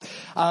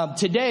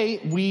Today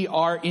we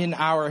are in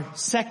our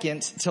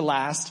second to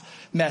last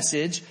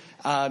message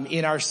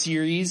in our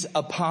series,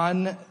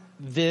 Upon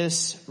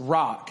This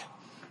Rock.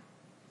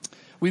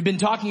 We've been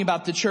talking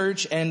about the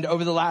church, and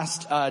over the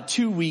last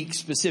 2 weeks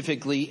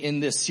specifically in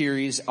this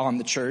series on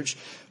the church,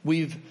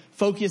 we've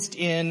focused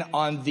in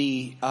on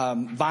the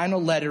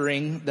vinyl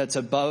lettering that's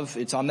above.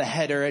 It's on the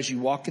header as you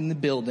walk in the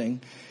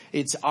building.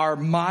 It's our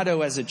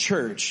motto as a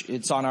church.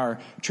 It's on our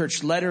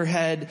church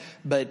letterhead,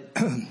 but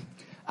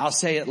I'll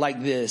say it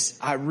like this.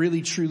 I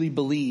really truly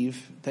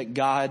believe that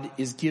God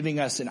is giving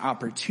us an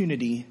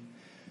opportunity,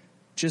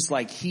 just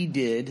like he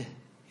did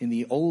in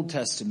the Old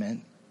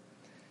Testament.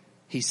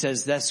 He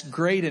says, that's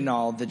great and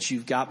all that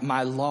you've got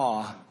my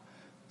law,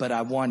 but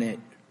I want it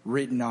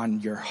written on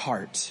your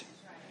heart.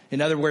 In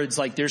other words,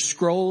 like there's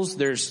scrolls,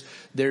 there's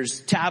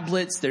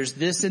tablets, there's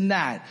this and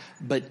that,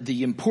 but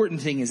the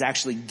important thing is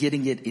actually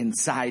getting it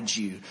inside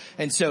you.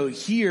 And so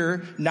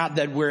here, not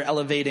that we're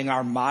elevating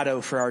our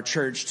motto for our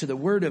church to the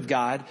Word of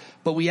God,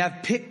 but we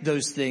have picked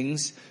those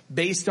things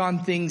based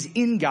on things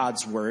in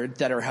God's Word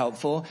that are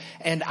helpful.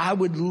 And I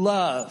would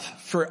love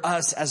for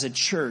us as a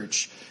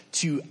church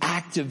to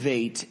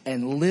activate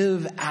and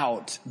live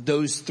out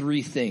those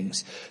three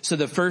things. So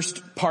the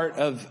first part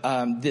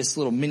of this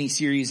little mini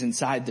series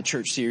inside the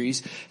church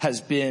series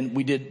has been,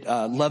 we did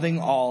loving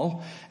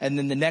all, and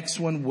then the next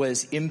one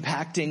was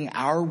impacting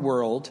our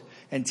world.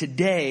 And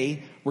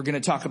today we're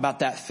going to talk about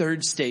that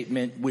third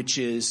statement, which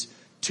is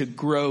to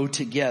grow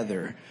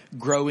together,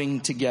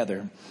 growing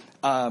together.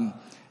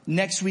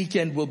 Next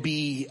weekend will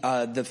be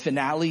the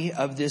finale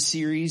of this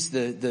series,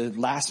 the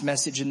last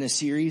message in this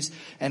series.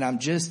 And I'm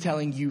just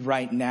telling you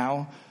right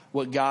now,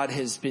 what God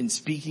has been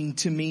speaking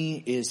to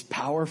me is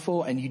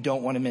powerful, and you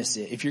don't want to miss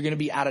it. If you're going to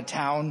be out of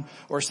town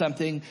or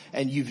something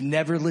and you've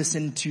never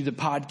listened to the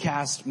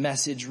podcast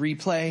message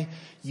replay,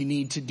 you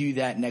need to do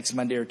that next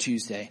Monday or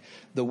Tuesday.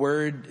 The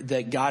word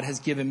that God has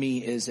given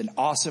me is an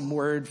awesome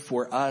word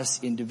for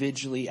us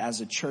individually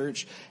as a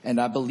church, and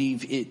I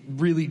believe it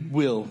really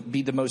will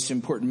be the most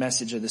important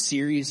message of the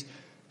series.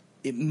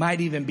 It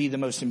might even be the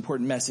most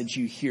important message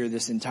you hear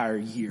this entire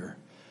year.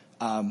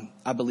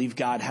 I believe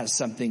God has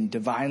something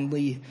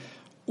divinely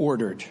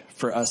ordered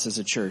for us as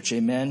a church.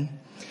 Amen.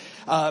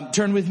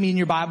 Turn with me in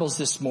your Bibles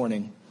this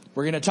morning.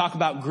 We're going to talk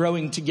about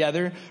growing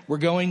together. We're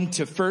going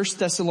to 1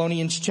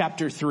 Thessalonians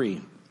chapter 3.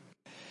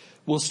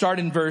 We'll start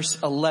in verse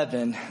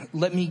 11.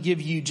 Let me give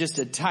you just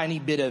a tiny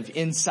bit of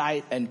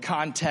insight and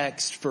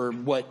context for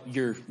what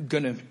you're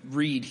going to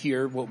read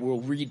here, what we'll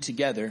read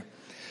together.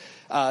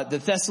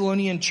 The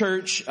Thessalonian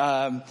church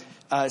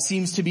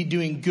seems to be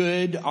doing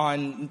good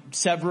on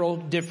several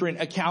different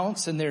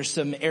accounts, and there's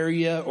some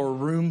area or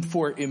room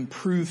for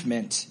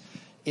improvement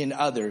in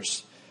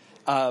others.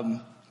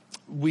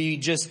 We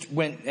just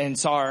went and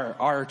saw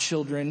our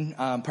children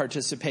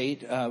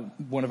participate,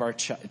 one of our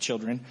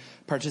children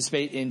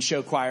participate in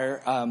show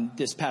choir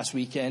this past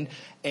weekend,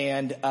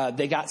 and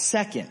they got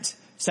second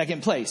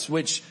place,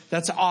 which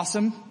that's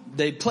awesome.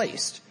 They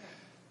placed.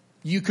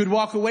 You could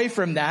walk away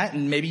from that,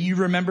 and maybe you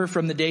remember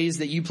from the days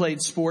that you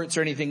played sports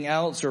or anything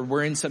else or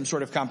were in some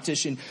sort of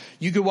competition,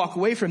 you could walk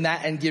away from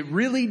that and get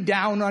really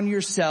down on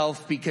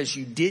yourself because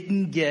you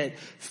didn't get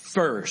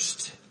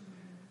first.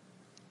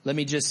 Let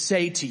me just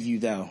say to you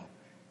though,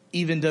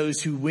 even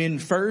those who win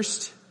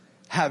first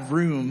have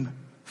room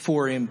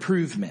for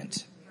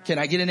improvement. Can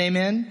I get an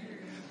amen?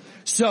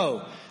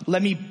 So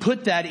let me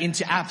put that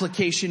into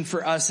application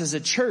for us as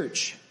a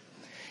church.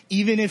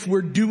 Even if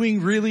we're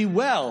doing really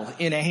well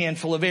in a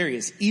handful of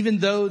areas, even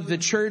though the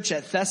church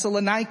at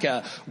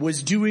Thessalonica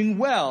was doing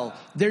well,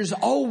 there's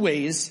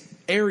always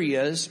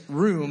areas,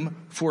 room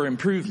for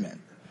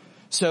improvement.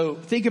 So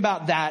think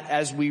about that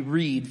as we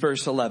read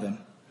verse 11.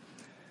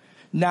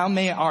 Now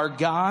may our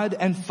God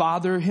and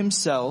Father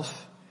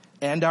himself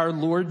and our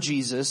Lord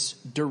Jesus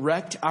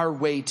direct our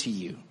way to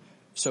you.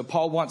 So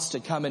Paul wants to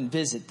come and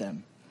visit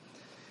them.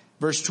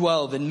 Verse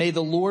 12, and may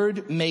the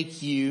Lord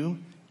make you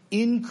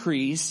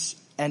increase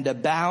and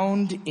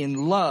abound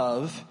in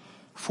love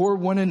for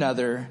one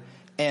another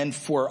and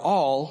for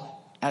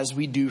all as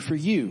we do for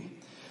you,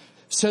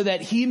 so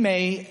that he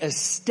may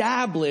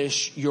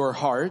establish your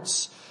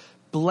hearts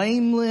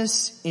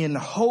blameless in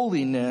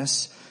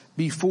holiness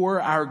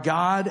before our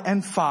God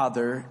and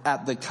Father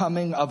at the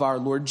coming of our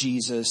Lord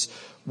Jesus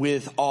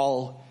with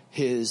all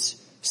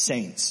his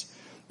saints.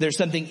 There's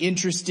something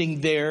interesting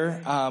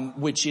there,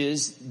 which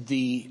is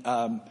the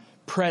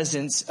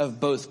presence of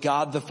both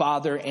God the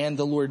Father and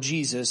the Lord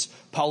Jesus.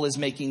 Paul is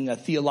making a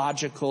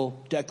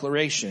theological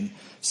declaration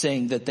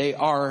saying that they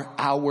are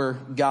our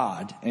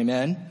God.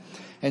 Amen.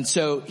 And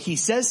so he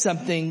says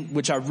something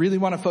which I really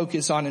want to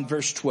focus on in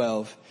verse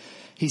 12.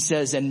 He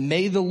says, and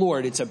may the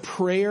Lord, it's a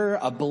prayer,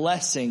 a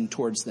blessing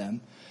towards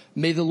them.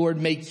 May the Lord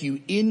make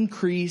you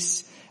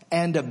increase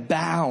and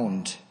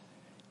abound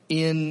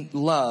in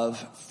love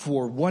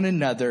for one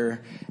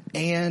another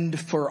and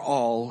for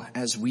all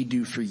as we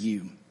do for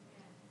you.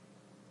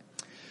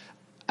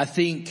 I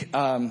think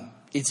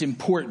it's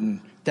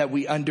important that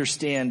we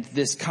understand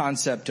this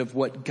concept of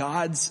what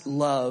God's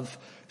love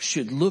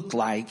should look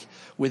like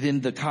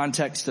within the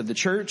context of the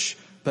church,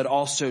 but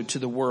also to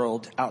the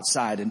world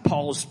outside. And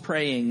Paul's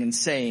praying and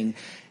saying,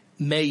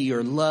 may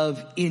your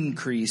love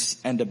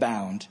increase and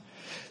abound.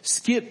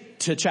 Skip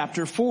to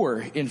chapter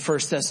 4 in 1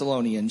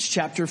 Thessalonians.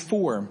 Chapter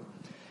 4,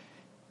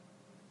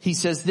 he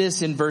says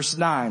this in verse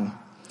 9.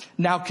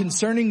 Now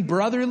concerning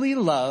brotherly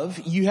love,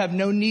 you have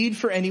no need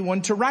for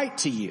anyone to write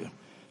to you.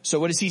 So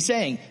what is he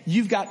saying?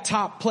 You've got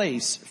top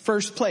place,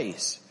 first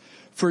place.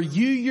 For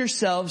you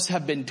yourselves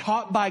have been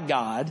taught by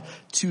God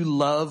to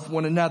love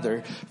one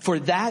another. For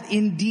that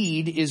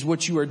indeed is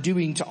what you are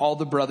doing to all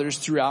the brothers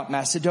throughout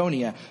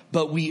Macedonia.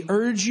 But we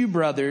urge you,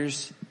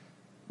 brothers,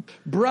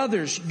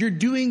 you're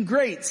doing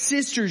great.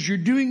 Sisters, you're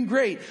doing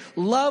great.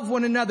 Love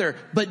one another,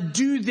 but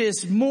do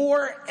this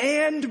more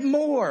and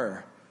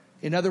more.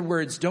 In other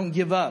words, don't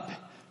give up.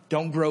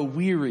 Don't grow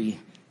weary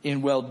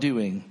in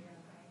well-doing.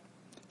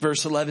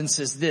 Verse 11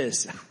 says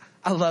this.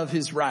 I love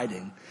his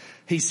writing.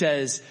 He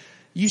says,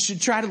 you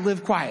should try to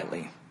live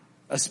quietly.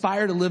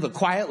 Aspire to live a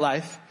quiet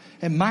life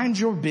and mind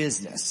your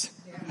business.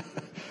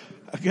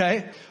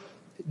 Okay?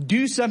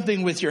 Do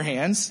something with your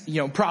hands,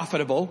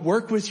 profitable.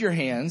 Work with your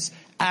hands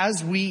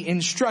as we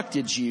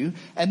instructed you.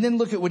 And then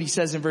look at what he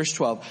says in verse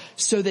 12.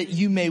 So that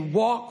you may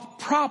walk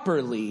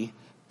properly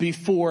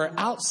before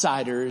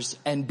outsiders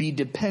and be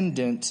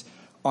dependent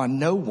on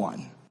no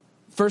one.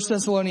 1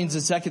 Thessalonians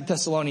and 2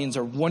 Thessalonians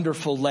are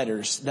wonderful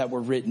letters that were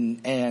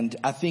written, and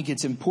I think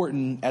it's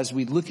important as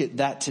we look at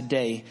that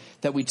today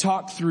that we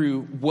talk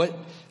through what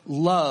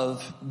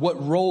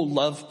role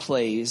love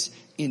plays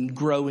in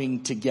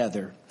growing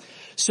together.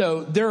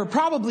 So there are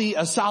probably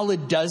a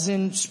solid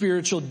dozen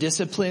spiritual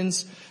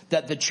disciplines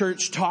that the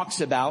church talks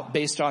about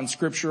based on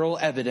scriptural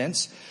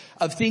evidence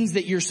of things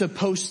that you're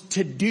supposed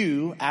to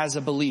do as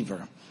a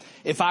believer.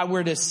 If I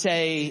were to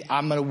say,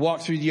 I'm going to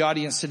walk through the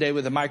audience today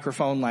with a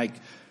microphone like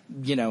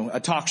a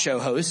talk show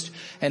host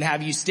and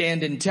have you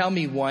stand and tell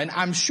me one,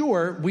 I'm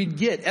sure we'd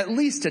get at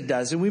least a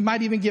dozen. We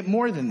might even get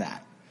more than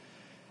that.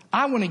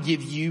 I want to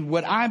give you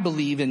what I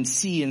believe and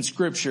see in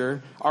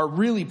scripture are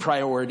really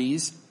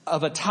priorities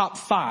of a top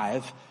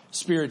 5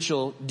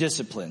 spiritual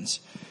disciplines.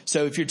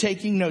 So if you're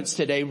taking notes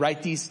today,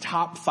 write these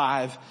top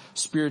 5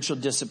 spiritual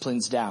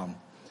disciplines down.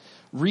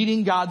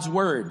 Reading God's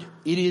word.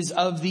 It is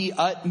of the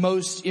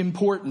utmost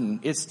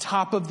importance. It's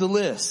top of the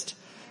list.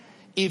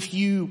 If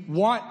you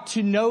want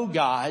to know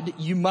God,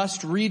 you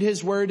must read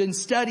his word and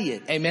study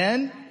it.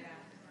 Amen?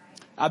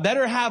 I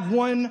better have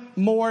one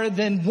more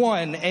than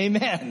one.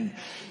 Amen.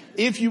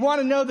 If you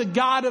want to know the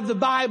God of the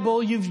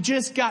Bible, you've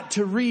just got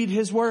to read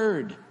his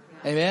word.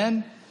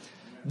 Amen?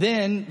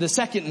 Then the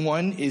second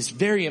one is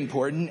very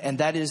important, and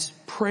that is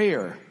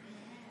prayer.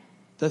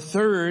 The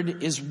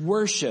third is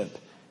worship.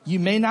 You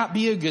may not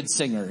be a good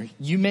singer.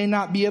 You may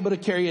not be able to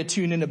carry a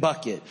tune in a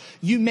bucket.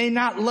 You may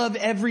not love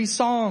every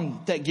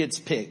song that gets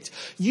picked.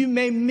 You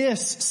may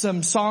miss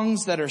some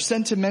songs that are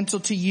sentimental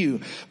to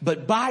you.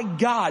 But by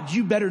God,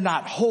 you better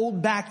not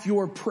hold back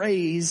your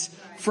praise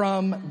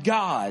from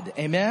God.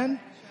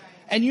 Amen?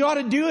 And you ought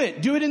to do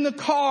it. Do it in the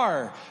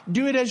car.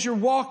 Do it as you're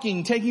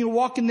walking, taking a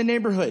walk in the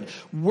neighborhood.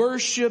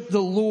 Worship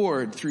the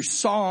Lord through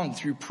song,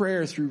 through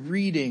prayer, through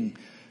reading.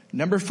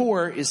 Number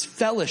 4 is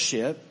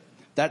fellowship.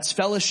 That's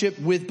fellowship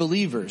with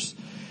believers.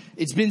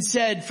 It's been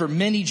said for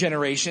many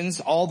generations,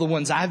 all the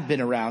ones I've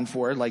been around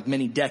for, like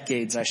many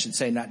decades, I should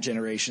say, not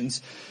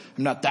generations.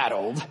 I'm not that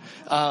old.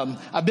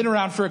 I've been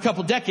around for a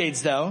couple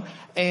decades though.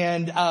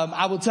 And,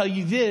 I will tell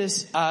you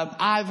this,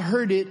 I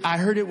heard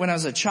it when I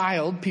was a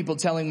child, people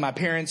telling my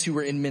parents who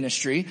were in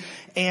ministry,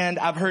 and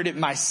I've heard it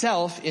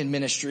myself in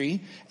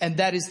ministry. And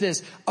that is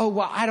this,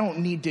 I don't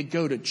need to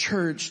go to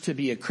church to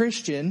be a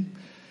Christian.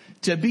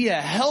 To be a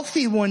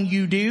healthy one,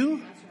 you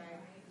do.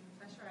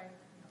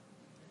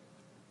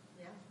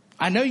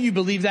 I know you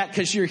believe that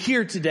because you're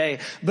here today,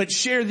 but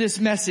share this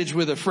message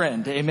with a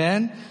friend.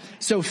 Amen.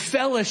 So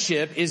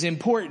fellowship is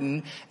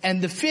important.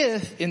 And the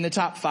 5th in the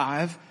top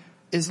 5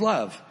 is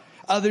love.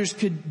 Others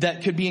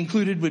that could be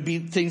included would be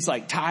things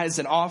like tithes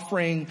and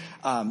offering,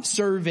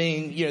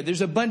 serving.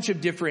 There's a bunch of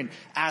different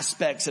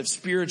aspects of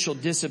spiritual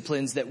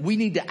disciplines that we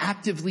need to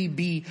actively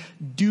be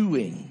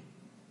doing.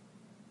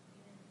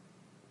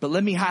 But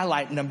let me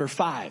highlight number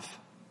 5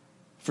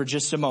 for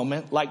just a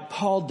moment, like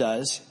Paul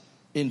does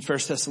in 1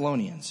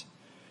 Thessalonians.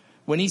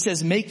 When he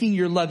says making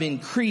your love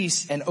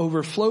increase and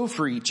overflow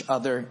for each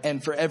other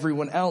and for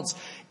everyone else,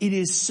 it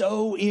is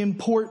so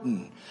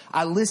important.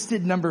 I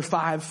listed number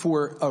 5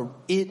 for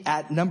it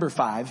at number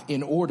 5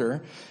 in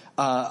order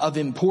of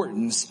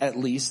importance, at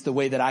least the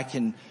way that I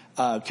can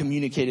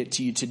communicate it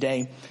to you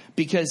today.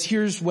 Because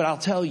here's what I'll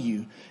tell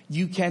you.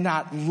 You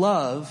cannot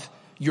love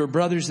your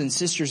brothers and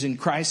sisters in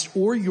Christ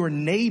or your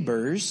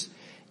neighbors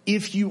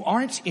if you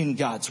aren't in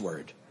God's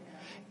word.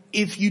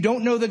 If you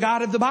don't know the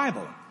God of the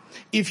Bible.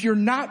 If you're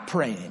not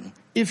praying,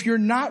 if you're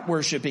not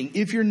worshiping,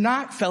 if you're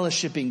not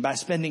fellowshipping by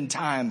spending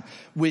time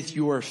with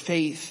your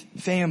faith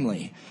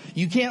family,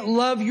 you can't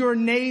love your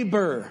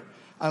neighbor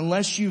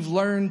unless you've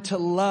learned to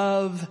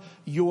love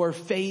your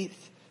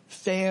faith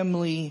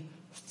family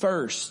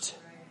first.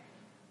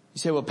 You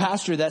say, well,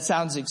 Pastor, that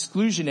sounds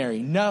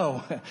exclusionary.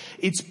 No,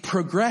 it's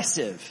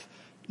progressive,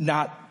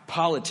 not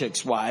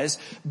politics wise,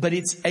 but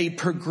it's a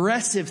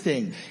progressive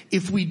thing.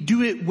 If we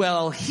do it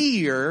well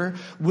here,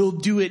 we'll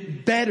do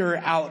it better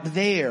out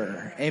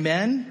there.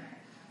 Amen?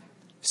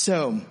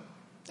 So,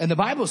 and the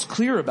Bible's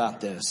clear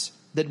about this,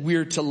 that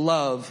we're to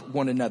love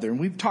one another. And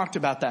we've talked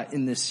about that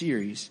in this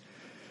series.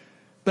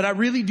 But I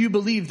really do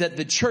believe that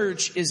the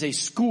church is a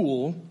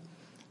school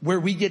where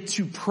we get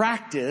to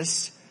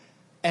practice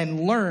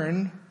and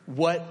learn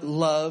what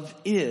love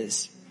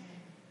is.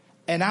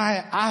 And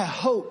I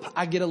hope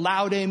I get a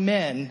loud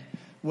amen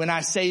when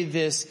I say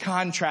this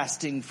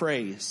contrasting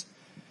phrase.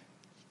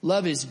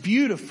 Love is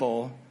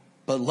beautiful,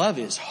 but love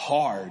is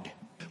hard.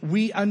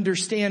 We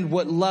understand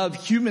what love,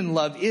 human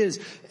love is,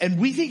 and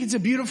we think it's a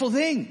beautiful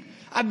thing.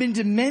 I've been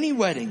to many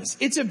weddings.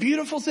 It's a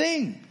beautiful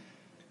thing.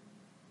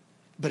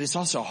 But it's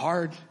also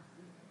hard.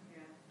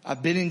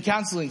 I've been in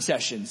counseling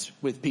sessions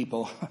with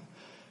people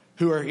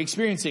who are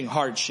experiencing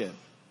hardship.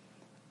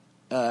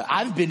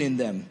 I've been in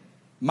them.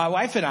 My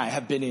wife and I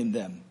have been in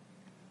them.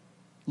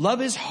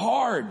 Love is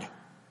hard.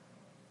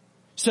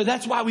 So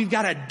that's why we've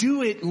got to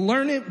do it,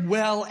 learn it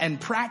well, and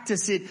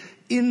practice it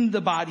in the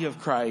body of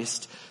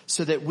Christ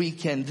so that we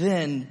can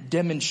then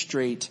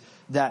demonstrate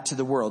that to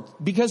the world.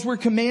 Because we're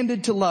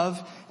commanded to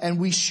love, and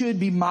we should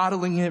be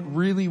modeling it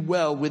really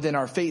well within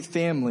our faith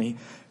family,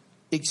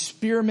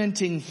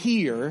 experimenting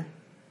here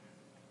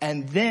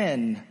and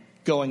then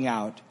going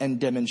out and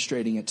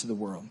demonstrating it to the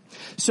world.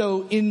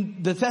 So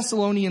in the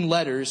Thessalonian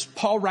letters,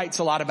 Paul writes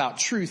a lot about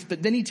truth,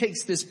 but then he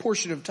takes this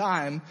portion of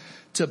time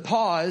to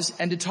pause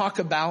and to talk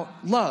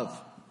about love.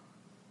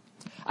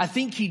 I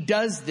think he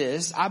does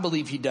this, I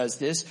believe he does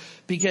this,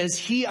 because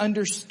he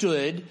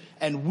understood,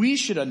 and we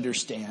should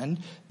understand,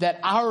 that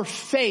our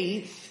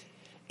faith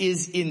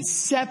is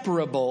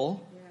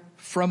inseparable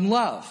from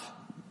love.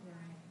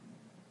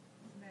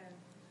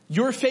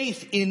 Your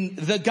faith in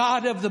the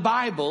God of the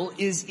Bible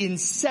is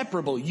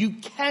inseparable. You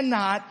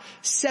cannot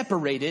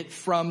separate it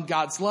from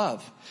God's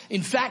love.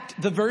 In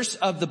fact, the verse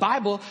of the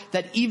Bible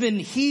that even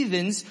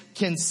heathens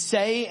can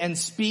say and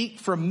speak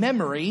from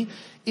memory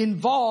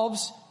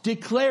involves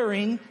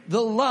declaring the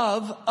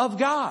love of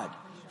God.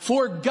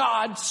 For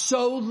God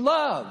so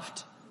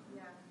loved.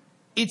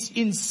 It's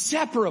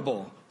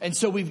inseparable. And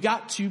so we've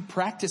got to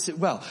practice it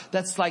well.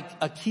 That's like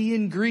a key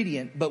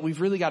ingredient, but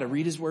we've really got to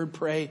read his word,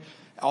 pray,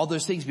 all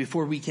those things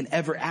before we can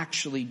ever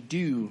actually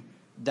do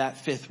that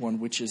fifth one,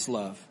 which is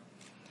love.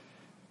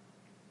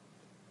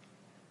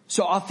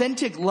 So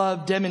authentic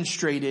love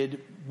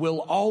demonstrated will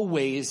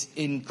always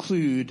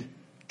include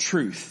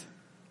truth.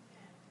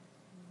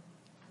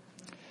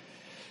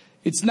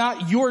 It's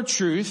not your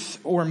truth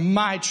or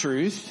my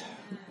truth,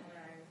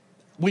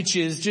 which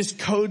is just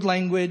code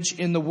language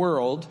in the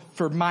world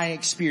for my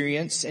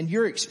experience and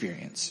your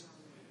experience.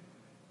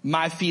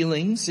 My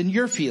feelings and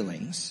your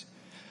feelings.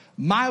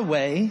 My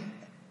way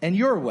and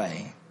your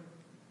way.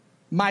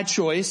 My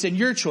choice and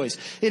your choice.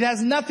 It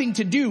has nothing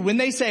to do when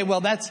they say,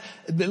 well,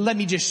 let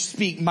me just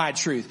speak my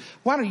truth.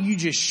 Why don't you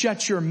just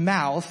shut your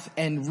mouth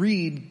and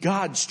read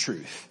God's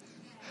truth?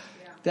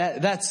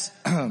 That's,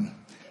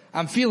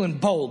 I'm feeling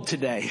bold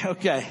today.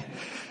 Okay.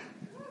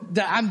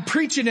 I'm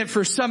preaching it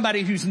for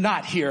somebody who's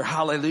not here.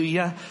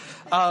 Hallelujah.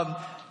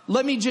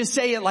 Let me just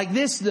say it like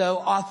this though.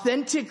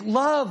 Authentic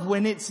love,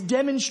 when it's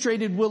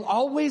demonstrated, will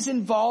always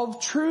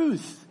involve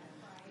truth.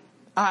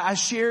 I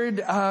shared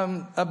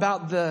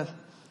about the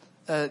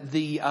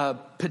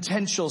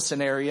potential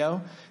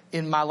scenario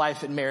in my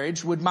life and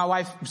marriage. Would my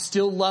wife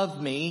still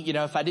love me,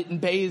 if I didn't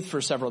bathe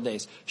for several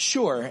days?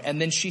 Sure. And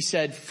then she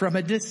said, from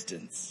a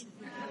distance.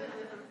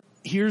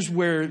 Here's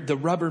where the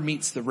rubber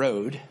meets the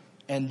road,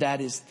 and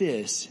that is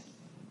this.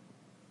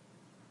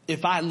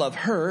 If I love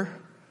her,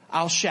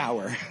 I'll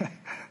shower.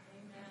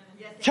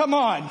 Come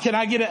on,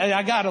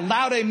 I got a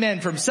loud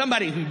amen from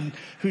somebody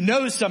who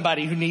knows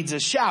somebody who needs a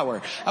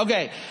shower.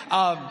 Okay,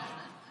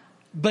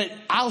 but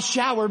I'll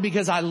shower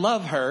because I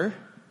love her,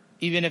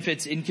 even if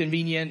it's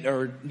inconvenient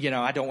or,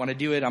 I don't want to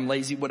do it, I'm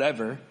lazy,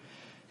 whatever.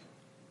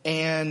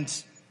 And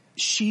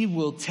she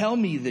will tell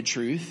me the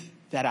truth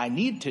that I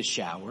need to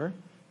shower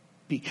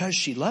because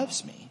she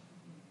loves me.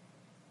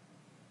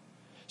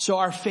 So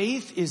our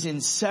faith is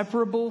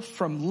inseparable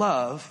from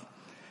love,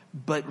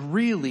 but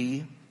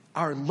really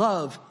our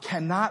love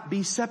cannot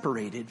be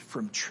separated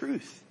from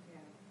truth.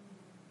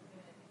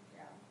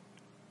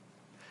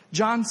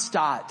 John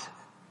Stott,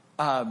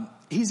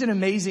 he's an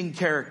amazing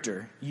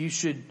character. You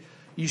should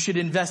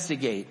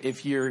investigate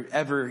if you're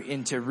ever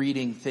into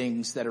reading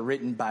things that are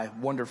written by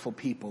wonderful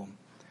people.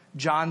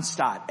 John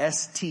Stott,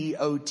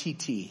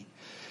 S-T-O-T-T.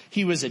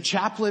 He was a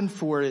chaplain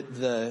for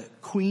the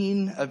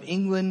Queen of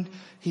England.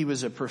 He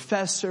was a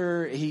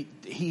professor.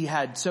 He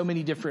had so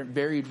many different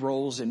varied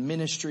roles in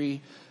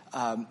ministry.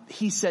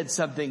 He said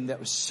something that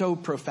was so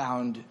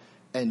profound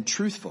and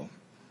truthful.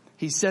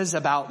 He says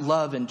about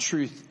love and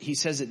truth, he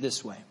says it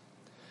this way.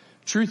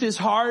 Truth is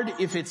hard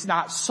if it's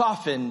not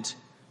softened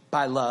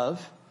by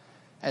love,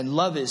 and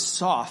love is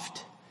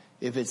soft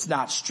if it's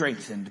not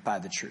strengthened by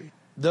the truth.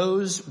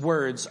 Those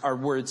words are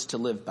words to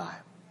live by.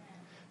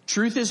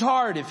 Truth is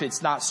hard if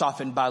it's not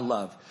softened by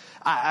love.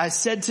 I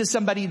said to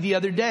somebody the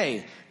other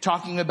day,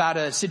 talking about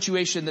a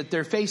situation that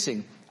they're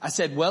facing, I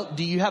said, well,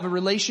 do you have a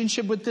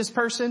relationship with this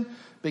person?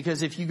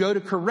 Because if you go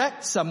to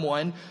correct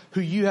someone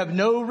who you have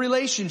no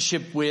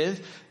relationship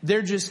with,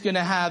 they're just going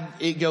to have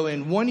it go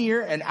in one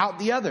ear and out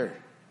the other.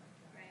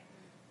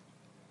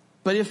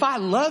 But if I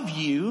love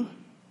you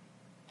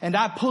and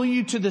I pull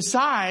you to the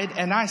side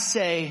and I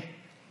say,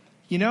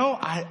 you know,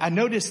 I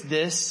noticed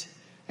this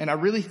and I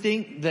really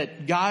think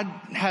that God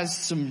has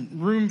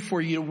some room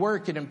for you to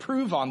work and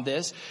improve on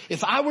this.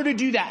 If I were to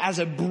do that as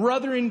a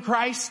brother in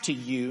Christ to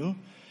you,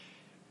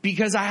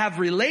 because I have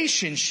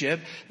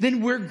relationship,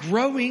 then we're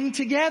growing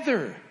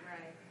together.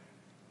 Right.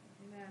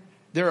 Amen.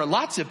 There are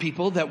lots of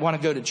people that want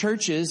to go to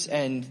churches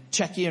and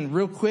check in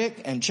real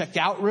quick and check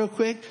out real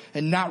quick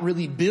and not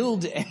really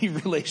build any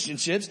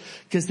relationships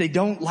because they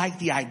don't like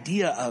the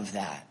idea of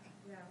that.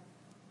 Yeah.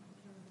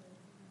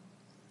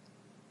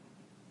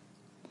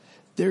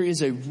 There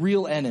is a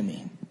real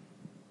enemy.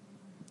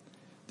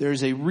 There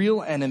is a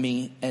real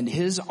enemy and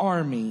his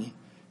army,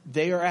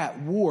 they are at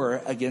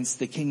war against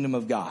the kingdom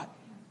of God.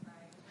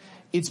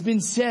 It's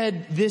been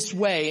said this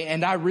way,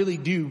 and I really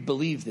do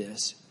believe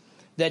this,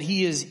 that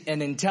he is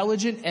an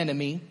intelligent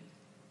enemy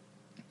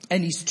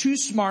and he's too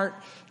smart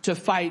to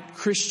fight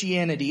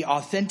Christianity,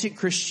 authentic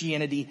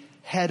Christianity,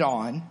 head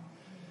on.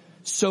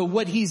 So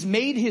what he's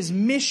made his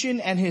mission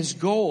and his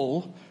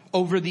goal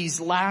over these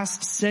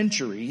last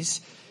centuries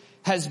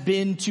has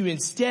been to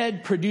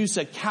instead produce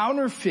a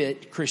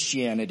counterfeit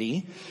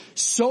Christianity,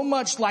 so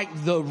much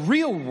like the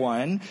real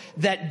one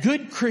that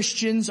good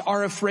Christians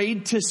are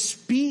afraid to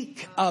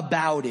speak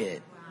about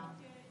it.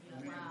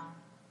 Wow.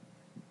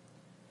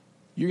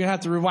 You're going to have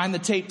to rewind the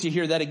tape to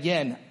hear that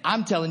again.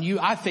 I'm telling you,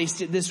 I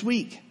faced it this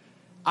week.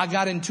 I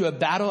got into a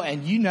battle,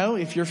 and you know,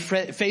 if you're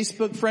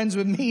Facebook friends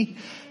with me,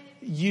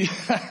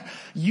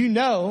 you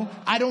know,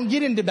 I don't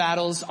get into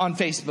battles on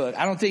Facebook.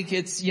 I don't think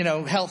it's,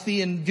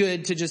 healthy and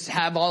good to just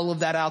have all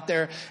of that out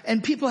there.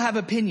 And people have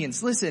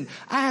opinions. Listen,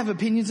 I have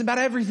opinions about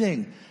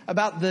everything,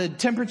 about the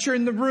temperature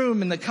in the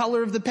room and the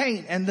color of the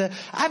paint. And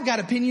I've got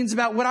opinions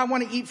about what I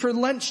want to eat for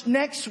lunch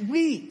next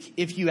week,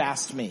 if you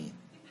asked me.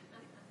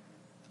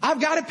 I've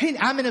got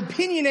opinion. I'm an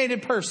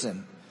opinionated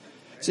person.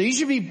 So you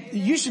should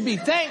be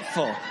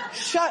thankful.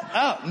 Shut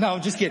up. No,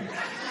 just kidding.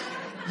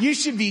 You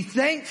should be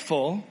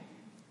thankful.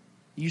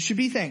 You should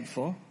be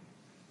thankful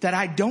that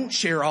I don't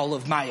share all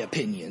of my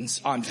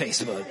opinions on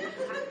Facebook.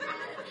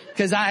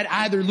 Because I'd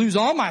either lose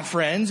all my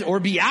friends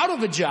or be out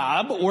of a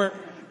job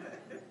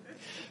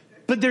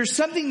But there's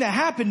something that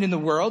happened in the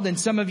world, and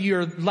some of you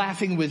are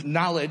laughing with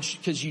knowledge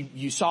because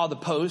you saw the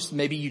post.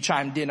 Maybe you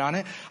chimed in on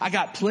it. I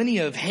got plenty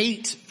of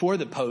hate for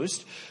the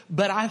post,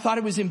 but I thought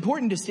it was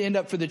important to stand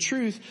up for the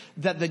truth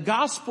that the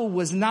gospel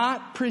was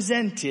not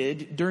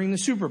presented during the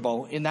Super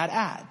Bowl in that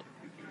ad.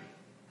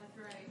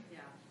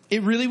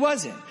 It really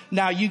wasn't.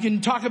 Now, you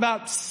can talk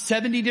about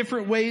 70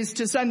 different ways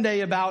to Sunday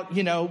about,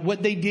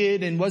 what they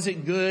did and was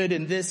it good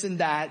and this and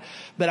that.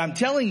 But I'm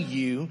telling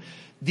you,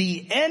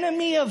 the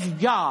enemy of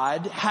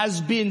God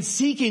has been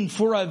seeking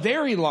for a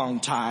very long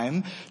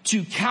time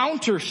to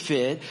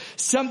counterfeit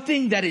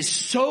something that is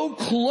so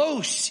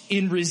close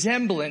in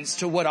resemblance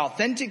to what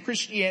authentic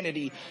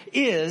Christianity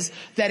is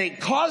that it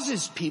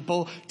causes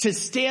people to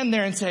stand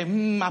there and say,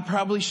 I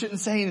probably shouldn't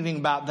say anything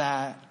about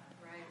that.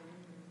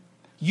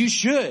 You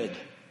should.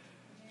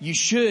 You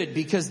should,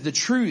 because the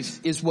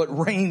truth is what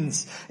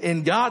reigns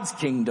in God's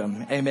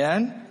kingdom.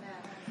 Amen?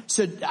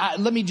 So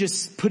let me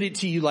just put it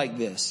to you like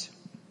this.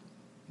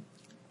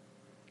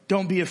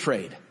 Don't be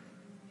afraid.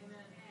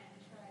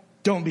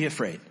 Don't be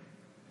afraid.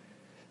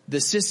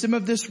 The system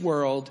of this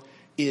world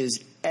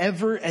is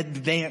ever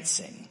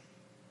advancing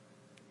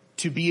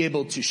to be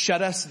able to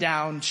shut us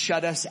down,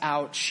 shut us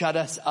out, shut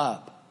us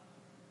up.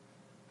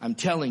 I'm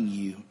telling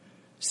you,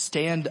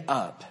 stand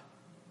up.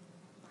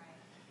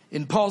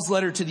 In Paul's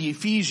letter to the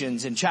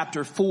Ephesians in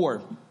chapter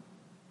 4,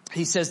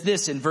 he says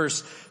this in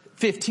verse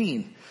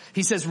 15.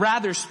 He says,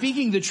 rather,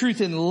 speaking the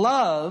truth in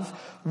love,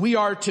 we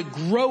are to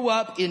grow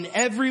up in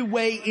every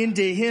way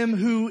into him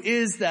who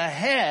is the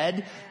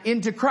head,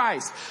 into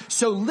Christ.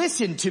 So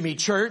listen to me,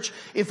 church.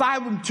 If I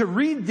were to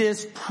read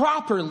this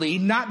properly,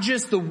 not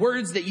just the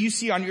words that you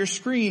see on your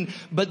screen,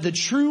 but the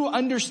true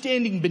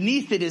understanding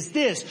beneath it is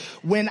this.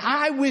 When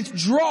I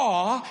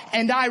withdraw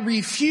and I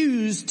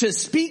refuse to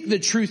speak the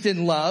truth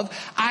in love,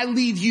 I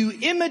leave you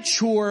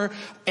immature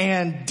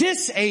and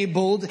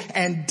disabled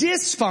and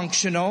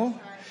dysfunctional.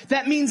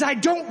 That means I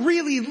don't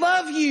really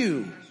love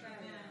you.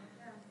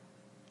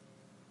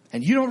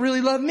 And you don't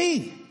really love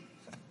me.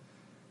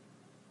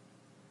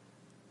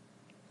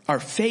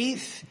 Our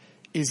faith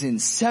is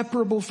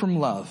inseparable from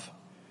love,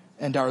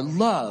 and our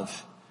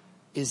love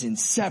is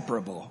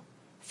inseparable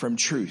from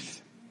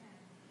truth.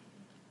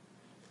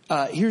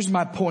 Here's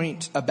my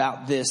point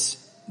about this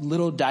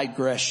little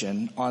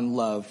digression on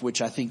love,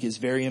 which I think is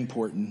very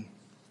important.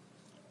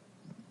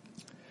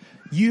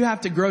 You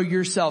have to grow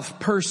yourself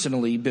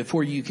personally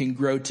before you can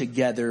grow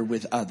together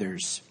with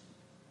others.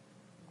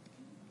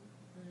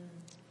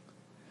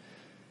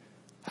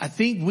 I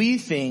think we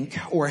think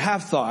or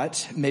have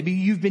thought, maybe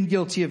you've been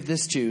guilty of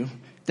this too,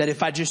 that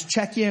if I just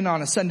check in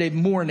on a Sunday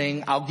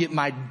morning, I'll get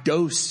my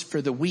dose for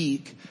the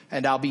week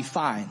and I'll be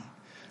fine.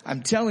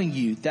 I'm telling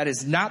you, that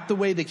is not the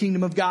way the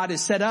kingdom of God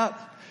is set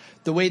up.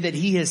 The way that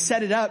he has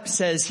set it up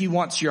says he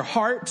wants your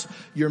heart,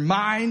 your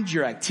mind,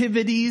 your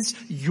activities,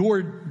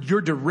 your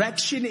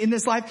direction in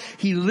this life.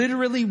 He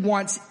literally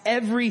wants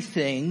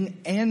everything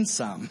and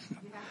some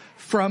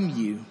from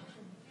you.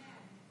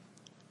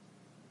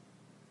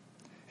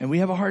 And we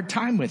have a hard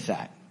time with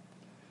that.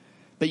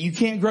 But you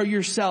can't grow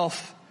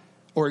yourself,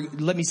 or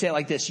let me say it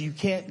like this, you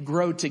can't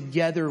grow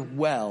together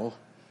well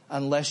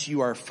unless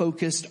you are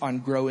focused on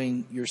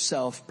growing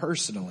yourself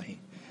personally.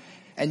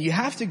 And you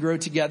have to grow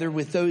together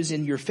with those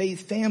in your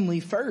faith family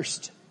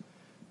first.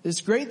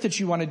 It's great that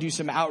you want to do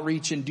some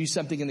outreach and do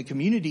something in the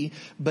community,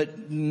 but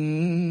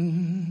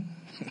you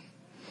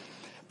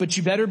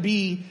better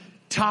be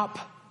top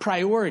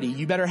priority.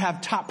 You better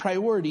have top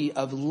priority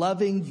of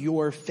loving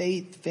your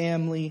faith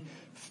family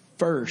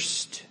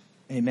first.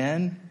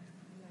 Amen?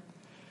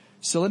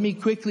 So let me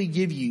quickly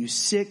give you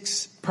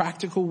 6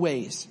 practical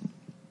ways,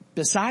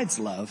 besides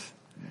love,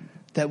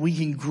 that we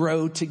can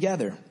grow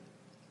together.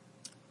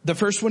 The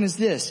first one is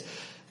this: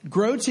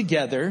 grow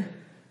together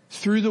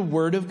through the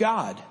word of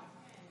God.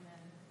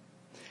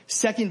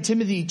 2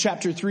 Timothy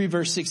chapter 3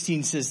 verse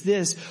 16 says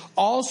this: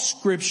 all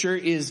scripture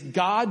is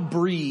God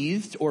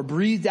breathed or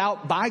breathed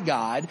out by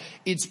God.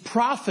 It's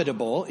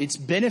profitable, it's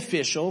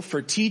beneficial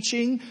for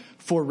teaching,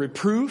 for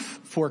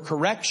reproof, for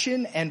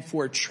correction, and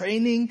for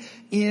training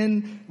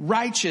in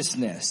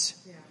righteousness.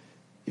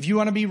 If you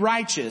want to be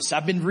righteous,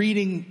 I've been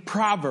reading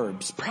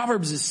Proverbs.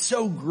 Proverbs is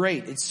so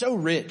great. It's so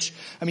rich.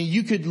 I mean,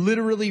 you could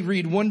literally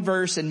read one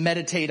verse and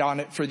meditate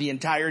on it for the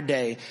entire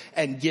day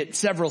and get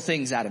several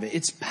things out of it.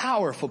 It's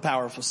powerful,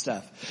 powerful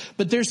stuff.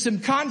 But there's some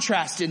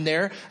contrast in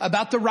there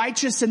about the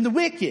righteous and the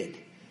wicked.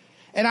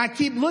 And I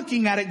keep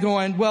looking at it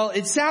going, well,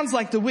 it sounds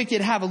like the wicked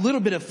have a little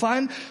bit of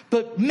fun,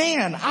 but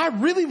man, I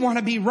really want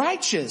to be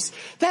righteous.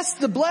 That's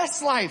the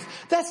blessed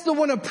life. That's the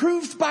one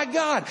approved by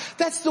God.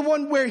 That's the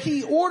one where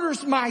he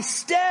orders my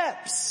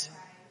steps.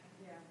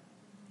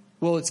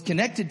 Well, it's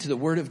connected to the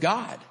word of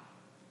God.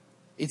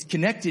 It's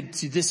connected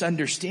to this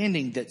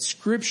understanding that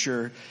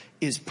scripture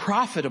is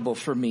profitable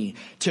for me,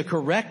 to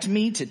correct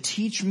me, to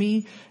teach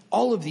me,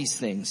 all of these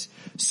things.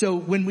 So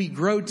when we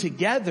grow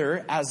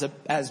together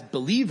as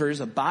believers,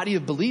 a body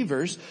of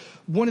believers,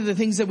 one of the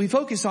things that we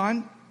focus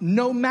on,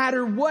 no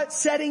matter what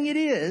setting it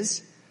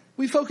is,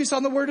 we focus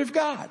on the word of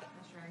God.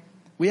 That's right.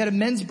 We had a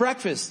men's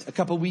breakfast a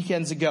couple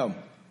weekends ago.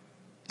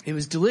 It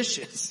was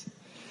delicious.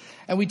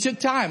 And we took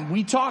time.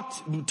 We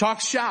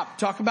talked shop,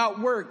 talk about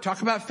work,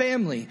 talk about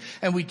family.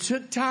 And we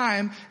took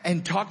time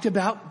and talked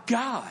about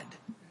God.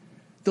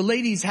 The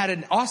ladies had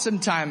an awesome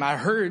time, I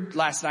heard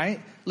last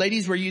night.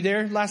 Ladies, were you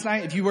there last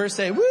night? If you were,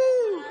 say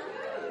woo.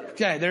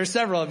 Okay, there are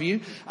several of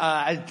you.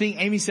 I think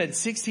Amy said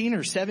 16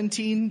 or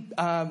 17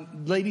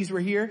 ladies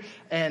were here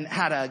and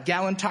had a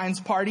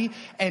Galentine's party,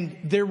 and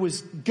there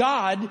was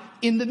God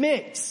in the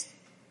mix.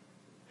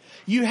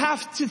 You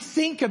have to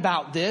think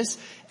about this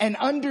and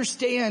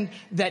understand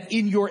that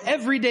in your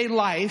everyday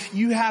life,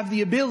 you have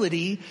the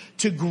ability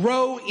to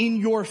grow in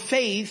your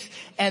faith,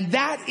 and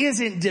that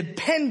isn't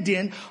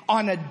dependent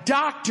on a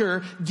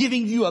doctor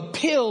giving you a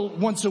pill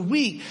once a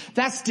week.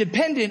 That's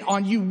dependent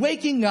on you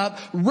waking up,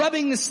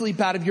 rubbing the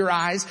sleep out of your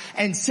eyes,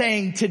 and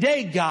saying,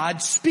 today,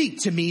 God,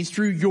 speak to me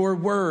through your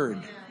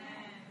word.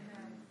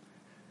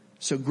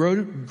 So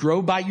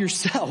grow by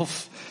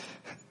yourself.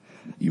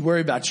 You worry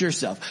about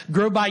yourself.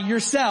 Grow by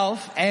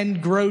yourself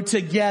and grow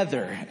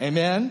together.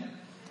 Amen?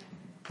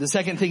 The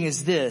second thing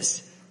is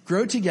this: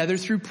 grow together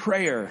through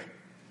prayer.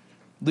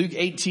 Luke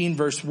 18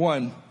 verse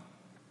 1,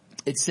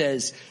 it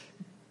says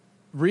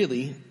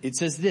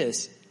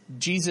this: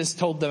 Jesus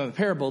told them a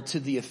parable to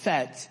the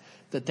effect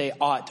that they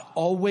ought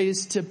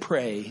always to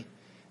pray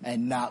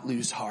and not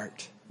lose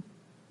heart.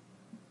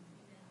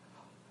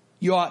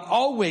 You ought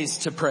always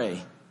to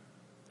pray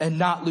and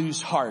not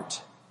lose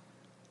heart.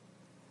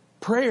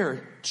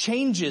 Prayer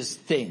changes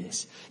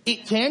things.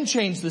 It can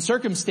change the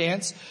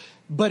circumstance,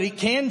 but it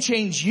can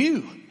change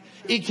you.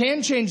 It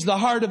can change the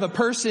heart of a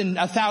person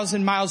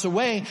 1,000 miles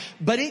away,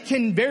 but it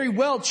can very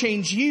well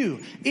change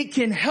you. It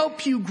can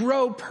help you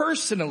grow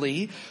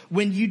personally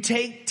when you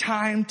take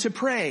time to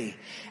pray.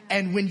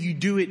 And when you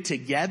do it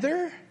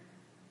together,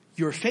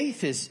 your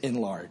faith is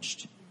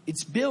enlarged.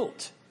 It's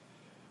built.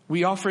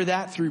 We offer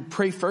that through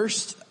Pray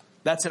First.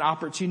 That's an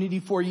opportunity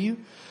for you.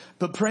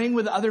 But praying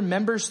with other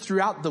members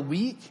throughout the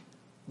week,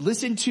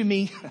 listen to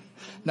me,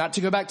 not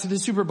to go back to the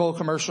Super Bowl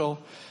commercial,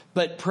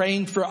 but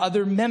praying for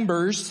other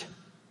members,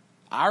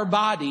 our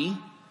body,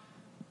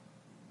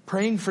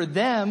 praying for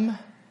them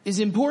is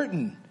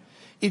important.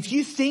 If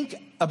you think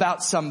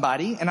about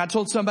somebody, and I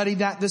told somebody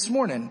that this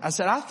morning, I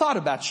said, I thought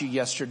about you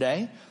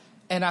yesterday,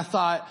 and I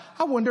thought,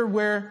 I wonder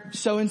where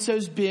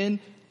so-and-so's been.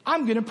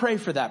 I'm going to pray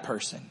for that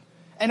person.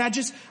 And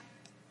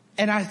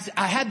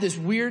I had this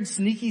weird,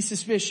 sneaky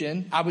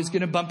suspicion I was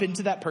going to bump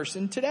into that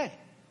person today.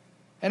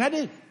 And I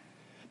did.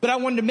 But I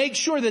wanted to make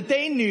sure that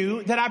they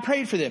knew that I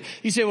prayed for them.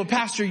 You say, well,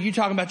 Pastor, you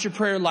talking about your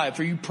prayer life.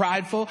 Are you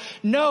prideful?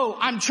 No,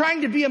 I'm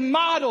trying to be a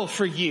model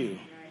for you.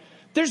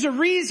 There's a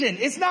reason.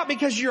 It's not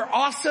because you're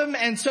awesome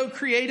and so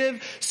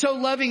creative, so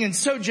loving and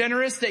so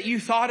generous that you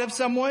thought of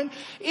someone.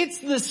 It's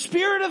the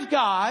Spirit of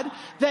God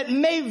that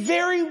may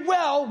very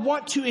well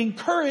want to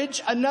encourage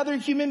another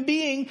human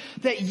being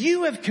that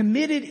you have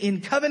committed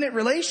in covenant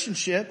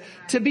relationship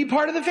to be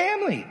part of the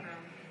family.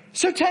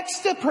 So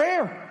text a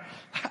prayer.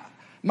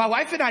 My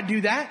wife and I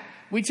do that.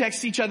 We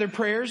text each other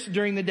prayers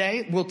during the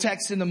day. We'll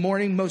text in the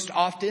morning most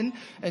often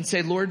and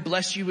say, Lord,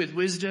 bless you with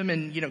wisdom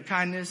and,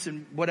 kindness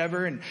and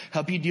whatever, and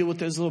help you deal with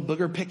those little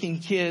booger picking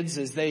kids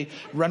as they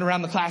run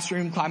around the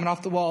classroom, climbing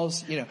off the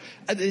walls.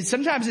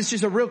 Sometimes it's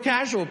just a real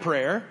casual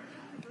prayer.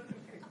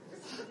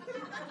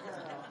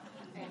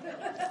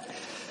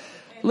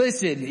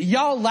 Listen,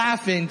 y'all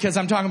laughing because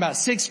I'm talking about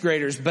sixth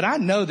graders, but I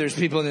know there's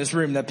people in this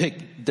room that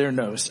pick their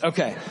nose.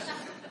 Okay.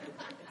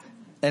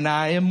 And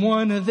I am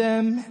one of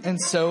them, and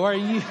so are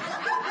you.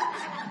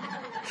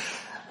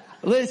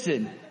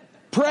 Listen,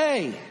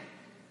 pray.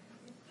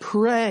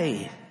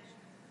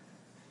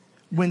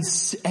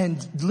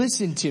 And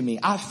listen to me.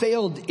 I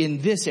failed in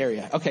this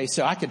area. Okay,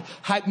 so I could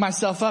hype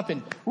myself up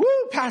and, woo,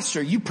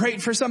 Pastor, you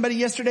prayed for somebody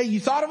yesterday. You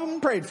thought of them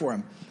and prayed for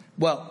them.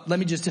 Well, let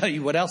me just tell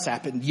you what else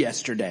happened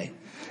yesterday.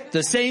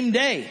 The same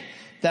day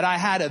that I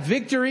had a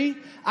victory,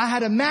 I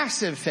had a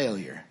massive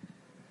failure.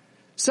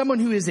 Someone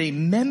who is a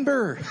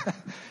member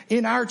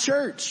in our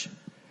church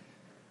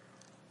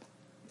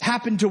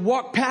happened to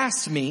walk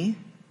past me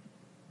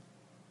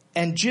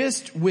and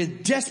just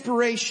with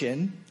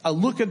desperation, a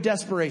look of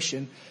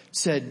desperation,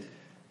 said,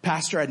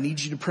 Pastor, I need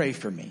you to pray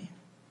for me.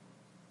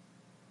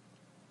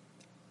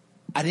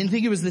 I didn't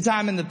think it was the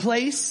time and the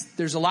place.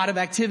 There's a lot of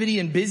activity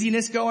and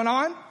busyness going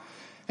on.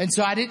 And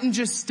so I didn't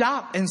just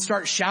stop and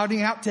start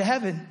shouting out to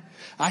heaven.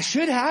 I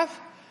should have.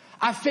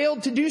 I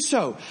failed to do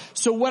so.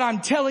 So what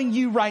I'm telling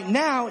you right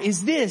now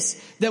is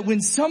this, that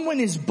when someone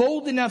is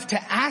bold enough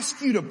to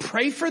ask you to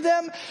pray for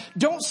them,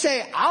 don't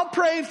say, I'll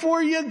pray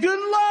for you.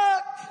 Good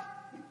luck.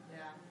 Yeah.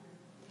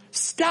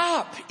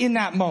 Stop in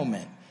that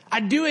moment. I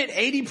do it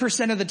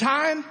 80% of the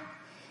time,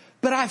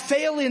 but I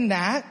fail in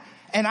that.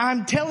 And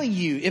I'm telling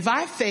you, if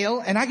I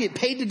fail and I get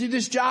paid to do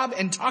this job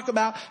and talk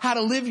about how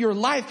to live your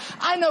life,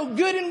 I know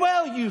good and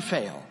well you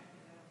fail.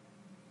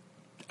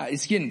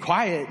 It's getting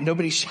quiet.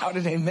 Nobody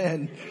shouted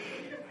amen.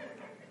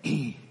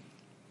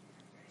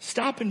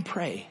 Stop and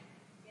pray.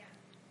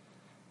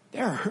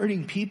 There are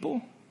hurting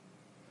people.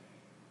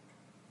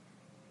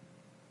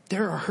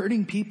 There are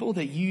hurting people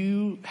that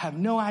you have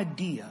no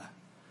idea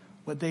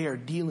what they are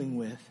dealing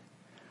with.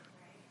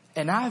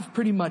 And I've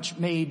pretty much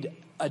made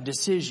a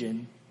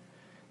decision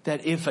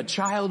that if a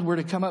child were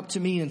to come up to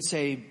me and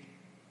say,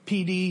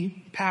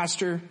 PD,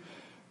 Pastor,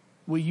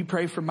 will you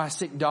pray for my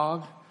sick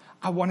dog?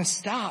 I want to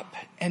stop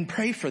and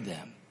pray for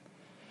them.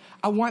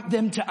 I want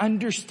them to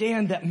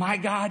understand that my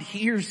God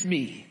hears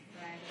me.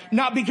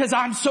 Not because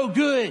I'm so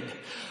good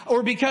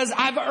or because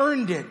I've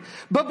earned it,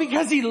 but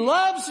because He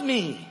loves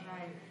me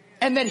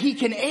and that He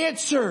can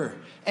answer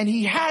and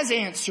He has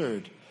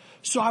answered.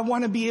 So I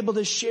want to be able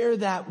to share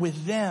that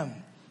with them.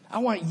 I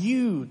want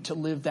you to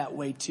live that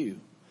way too.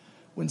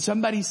 When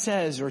somebody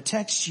says or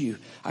texts you,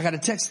 I got a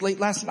text late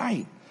last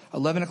night,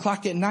 11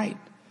 o'clock at night.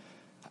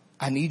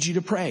 I need you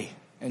to pray,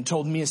 and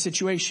told me a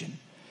situation.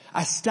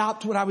 I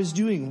stopped what I was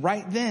doing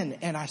right then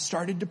and I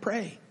started to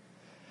pray.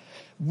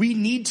 We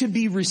need to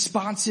be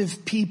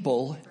responsive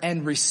people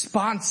and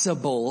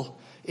responsible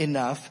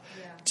enough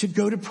to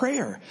go to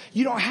prayer.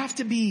 You don't have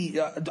to be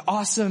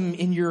awesome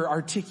in your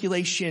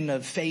articulation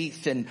of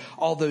faith and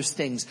all those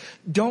things.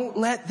 Don't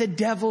let the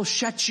devil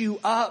shut you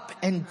up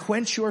and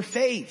quench your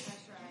faith.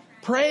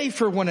 Pray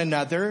for one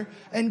another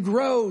and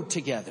grow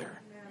together.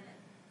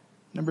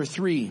 Number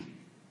 3,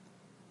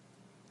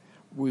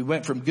 we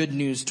went from good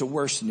news to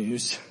worse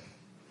news.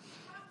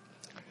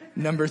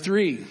 Number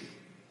 3,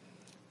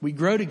 we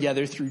grow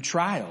together through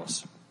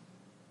trials.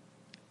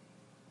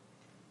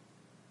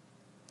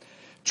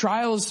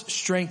 Trials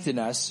strengthen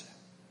us,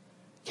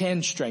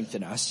 can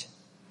strengthen us,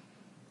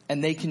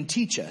 and they can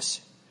teach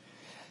us.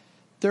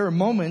 There are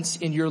moments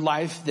in your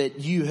life that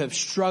you have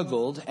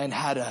struggled and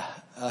had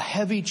a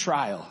heavy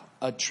trial,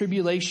 a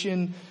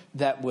tribulation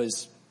that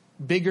was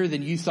bigger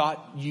than you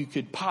thought you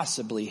could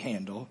possibly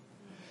handle.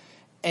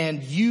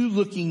 And you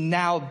looking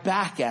now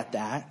back at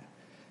that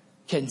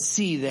can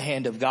see the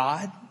hand of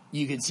God.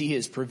 You can see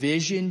His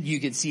provision. You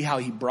can see how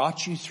He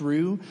brought you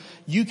through.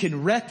 You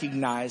can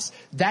recognize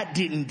that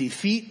didn't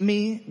defeat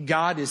me.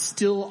 God is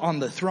still on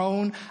the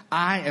throne.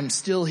 I am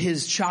still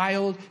His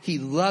child. He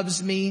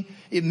loves me.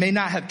 It may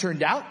not have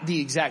turned out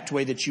the exact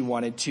way that you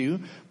wanted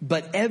to,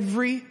 but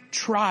every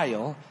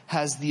trial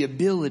has the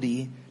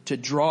ability to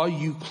draw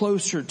you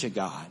closer to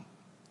God.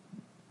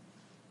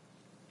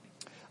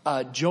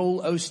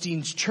 Joel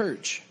Osteen's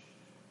church,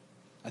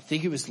 I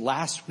think it was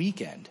last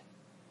weekend,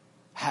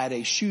 had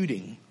a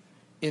shooting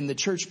in the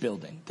church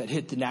building that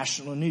hit the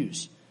national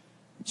news.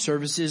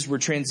 Services were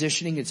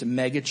transitioning. It's a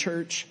mega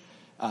church.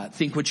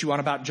 Think what you want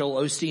about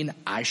Joel Osteen.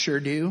 I sure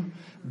do.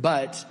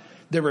 But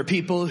there were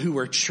people who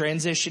were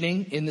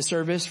transitioning in the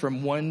service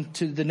from one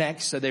to the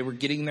next. So they were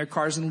getting in their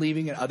cars and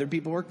leaving, and other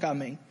people were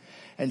coming.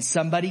 And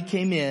somebody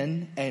came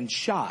in and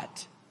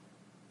shot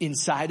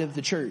inside of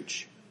the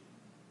church.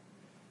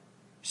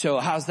 So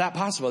how's that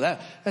possible?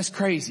 That's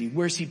crazy.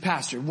 Where's he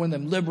pastored? One of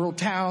them liberal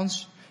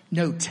towns?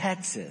 No,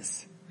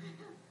 Texas.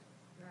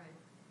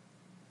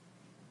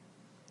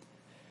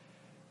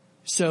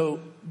 So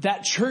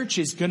that church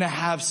is going to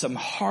have some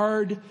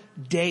hard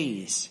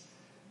days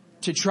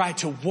to try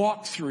to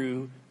walk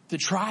through the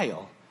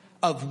trial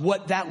of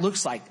what that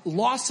looks like.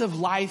 Loss of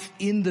life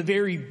in the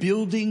very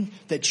building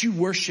that you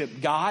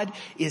worship God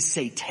is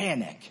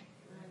satanic.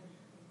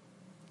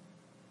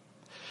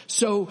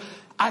 So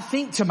I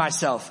think to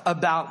myself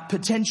about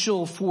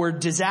potential for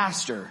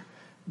disaster.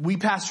 We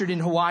pastored in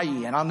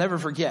Hawaii, and I'll never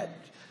forget,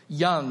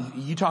 young,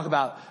 you talk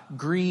about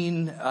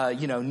green,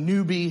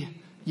 newbie,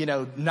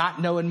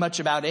 not knowing much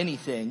about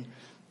anything.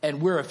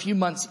 And we're a few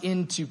months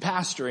into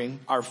pastoring,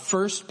 our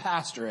first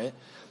pastorate,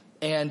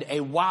 and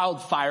a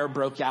wildfire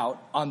broke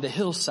out on the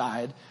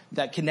hillside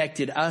that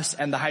connected us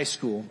and the high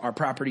school. Our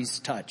properties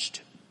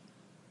touched.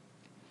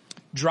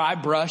 Dry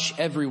brush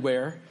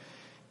everywhere.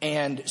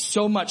 And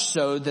so much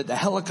so that the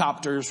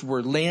helicopters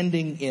were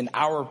landing in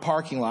our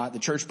parking lot, the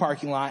church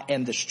parking lot,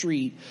 and the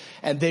street.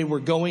 And they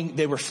were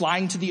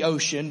flying to the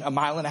ocean 1.5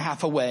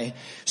 miles away,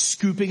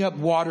 scooping up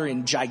water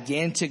in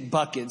gigantic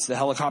buckets. The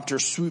helicopter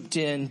swooped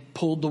in,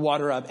 pulled the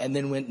water up, and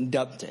then went and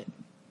dumped it.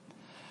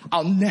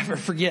 I'll never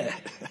forget.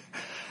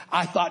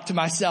 I thought to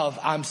myself,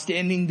 I'm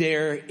standing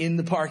there in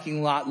the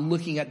parking lot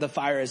looking at the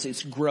fire as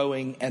it's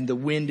growing, and the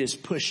wind is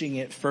pushing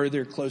it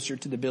further closer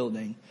to the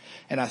building.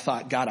 And I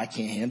thought, God, I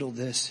can't handle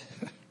this.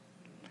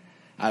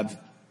 I've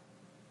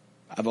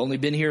only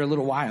been here a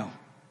little while.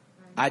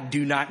 I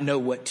do not know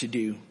what to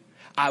do.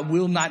 I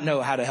will not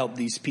know how to help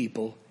these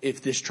people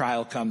if this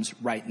trial comes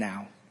right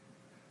now.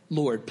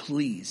 Lord,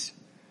 please.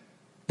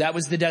 That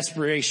was the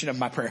desperation of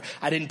my prayer.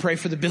 I didn't pray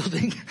for the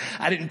building.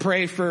 I didn't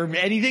pray for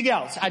anything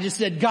else. I just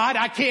said, God,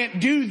 I can't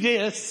do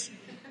this.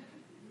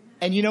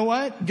 And you know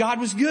what? God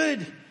was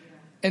good.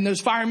 And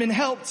those firemen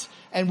helped.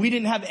 And we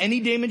didn't have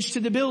any damage to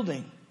the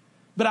building.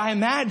 But I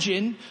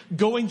imagine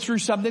going through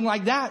something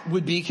like that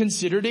would be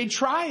considered a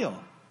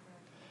trial.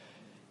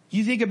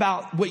 You think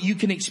about what you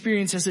can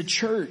experience as a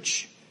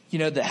church.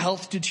 The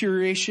health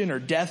deterioration or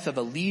death of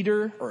a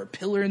leader or a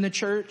pillar in the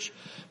church.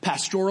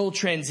 Pastoral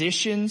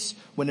transitions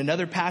when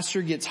another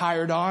pastor gets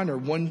hired on or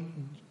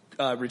one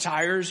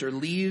retires or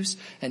leaves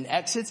and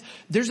exits.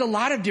 There's a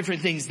lot of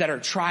different things that are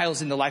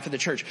trials in the life of the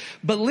church.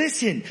 But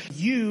listen,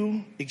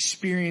 you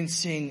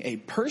experiencing a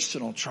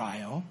personal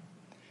trial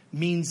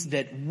means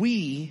that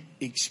we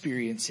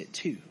experience it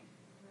too.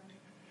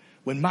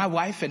 When my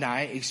wife and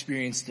I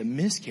experienced a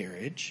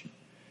miscarriage,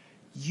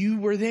 you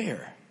were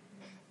there,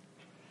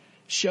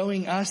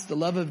 showing us the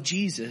love of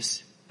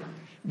Jesus.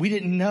 We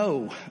didn't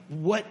know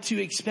what to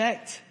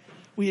expect.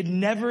 We had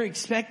never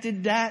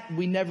expected that.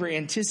 We never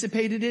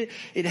anticipated it.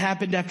 It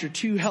happened after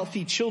 2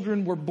 healthy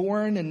children were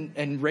born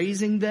and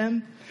raising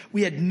them.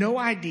 We had no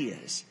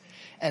ideas.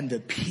 And the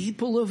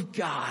people of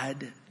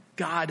God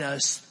got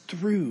us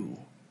through.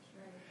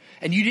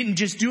 And you didn't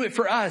just do it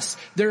for us.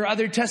 There are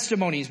other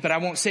testimonies, but I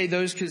won't say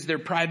those because they're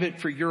private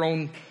for your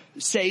own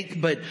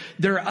sake. But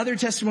there are other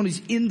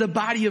testimonies in the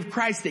body of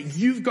Christ that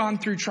you've gone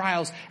through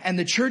trials, and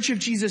the Church of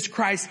Jesus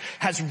Christ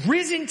has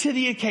risen to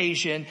the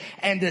occasion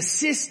and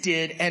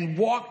assisted and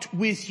walked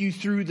with you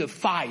through the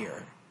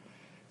fire.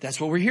 That's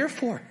what we're here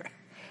for.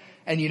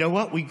 And you know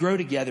what? We grow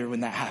together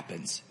when that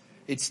happens.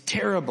 It's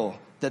terrible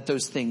that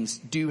those things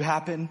do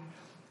happen,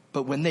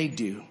 but when they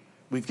do,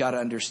 we've got to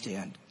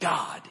understand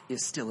God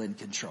is still in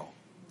control.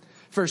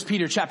 1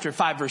 Peter chapter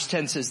 5 verse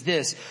 10 says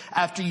this: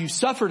 after you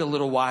suffered a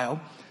little while,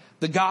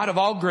 the God of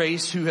all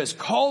grace, who has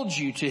called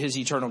you to his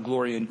eternal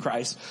glory in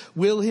Christ,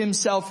 will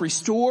himself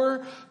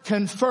restore,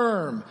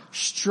 confirm,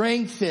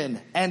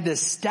 strengthen, and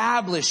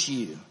establish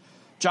you.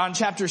 John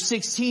chapter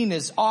 16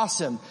 is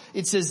awesome.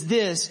 It says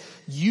this: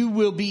 you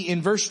will be,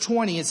 in verse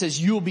 20, it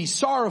says, you will be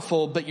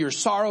sorrowful, but your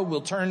sorrow will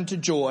turn to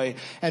joy.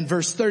 And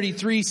verse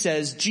 33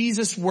 says,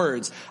 Jesus'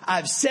 words,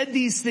 I've said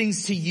these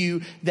things to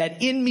you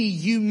that in me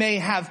you may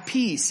have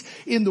peace.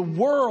 In the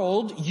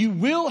world you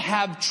will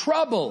have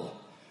trouble.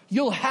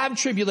 You'll have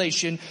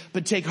tribulation,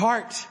 but take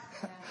heart.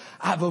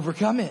 I've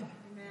overcome it.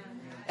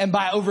 And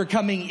by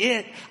overcoming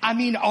it, I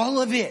mean all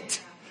of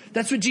it.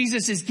 That's what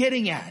Jesus is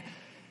getting at.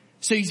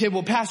 So you say,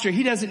 well, Pastor,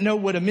 he doesn't know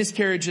what a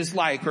miscarriage is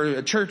like, or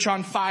a church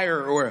on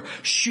fire, or a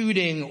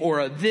shooting,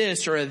 or a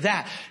this, or a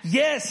that.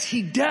 Yes,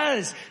 he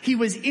does. He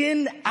was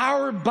in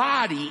our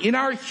body, in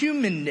our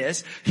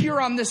humanness,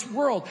 here on this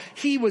world.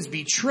 He was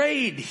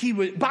betrayed. He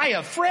was by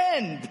a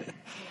friend,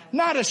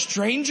 not a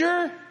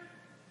stranger.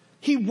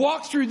 He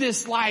walked through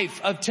this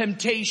life of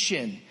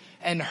temptation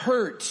and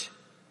hurt.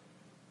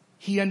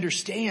 He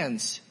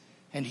understands,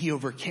 and he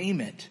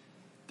overcame it.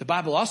 The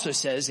Bible also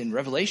says in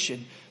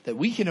Revelation that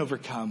we can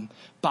overcome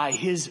by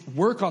his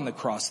work on the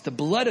cross, the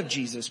blood of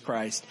Jesus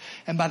Christ,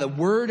 and by the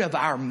word of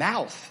our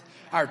mouth,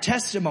 our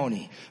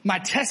testimony, my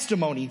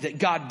testimony that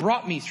God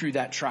brought me through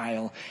that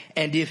trial.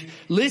 And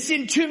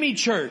listen to me,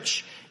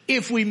 church,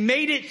 if we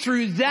made it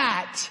through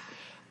that,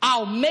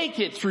 I'll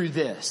make it through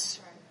this.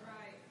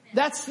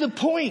 That's the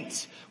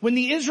point. When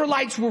the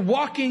Israelites were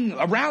walking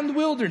around the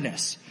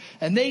wilderness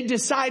and they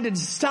decided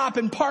to stop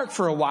and park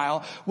for a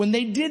while, when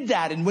they did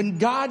that and when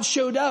God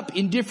showed up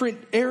in different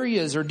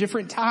areas or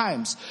different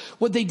times,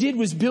 what they did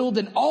was build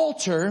an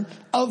altar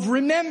of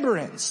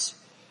remembrance.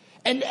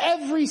 And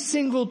every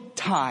single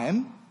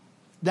time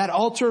that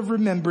altar of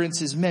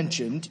remembrance is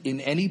mentioned in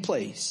any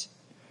place,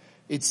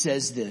 it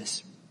says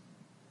this,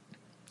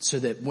 so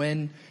that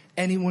when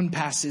anyone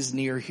passes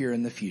near here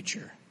in the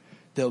future,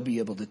 they'll be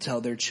able to tell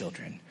their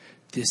children,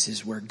 this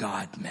is where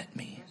God met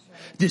me.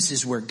 This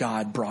is where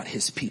God brought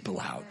his people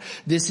out.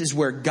 This is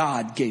where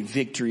God gave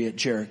victory at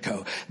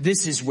Jericho.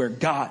 This is where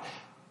God,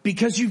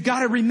 because you've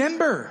got to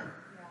remember,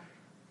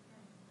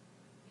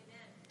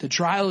 the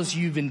trials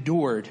you've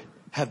endured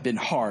have been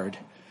hard,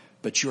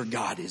 but your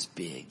God is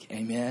big.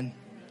 Amen.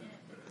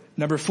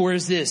 Number 4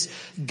 is this: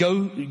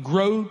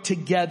 grow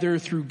together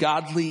through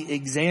godly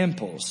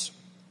examples.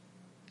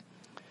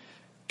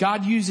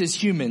 God uses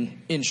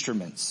human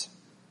instruments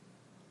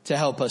to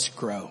help us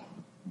grow.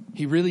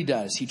 He really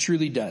does. He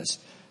truly does.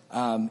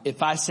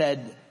 If I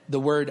said the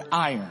word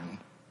iron,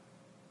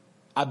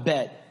 I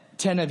bet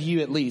 10 of you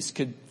at least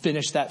could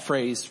finish that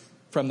phrase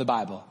from the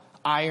Bible.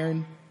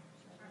 Iron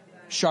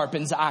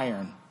sharpens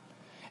iron.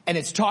 And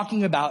it's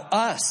talking about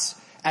us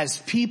as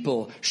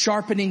people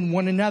sharpening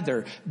one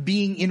another,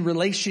 being in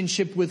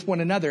relationship with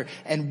one another.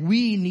 And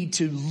we need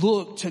to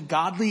look to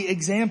godly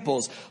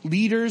examples,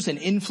 leaders and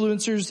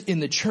influencers in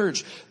the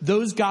church.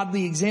 Those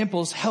godly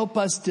examples help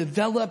us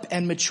develop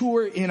and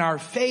mature in our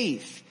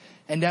faith.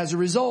 And as a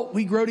result,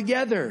 we grow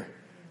together.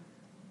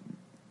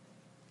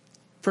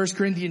 1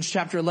 Corinthians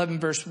chapter 11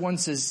 verse 1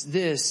 says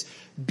this: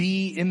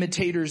 be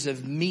imitators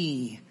of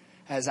me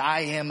as I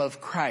am of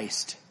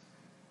Christ.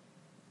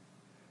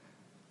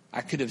 I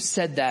could have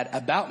said that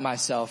about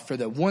myself for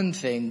the one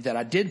thing that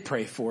I did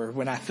pray for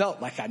when I felt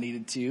like I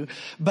needed to.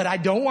 But I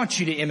don't want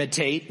you to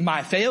imitate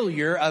my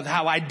failure of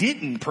how I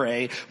didn't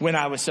pray when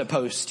I was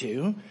supposed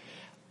to.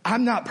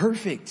 I'm not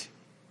perfect.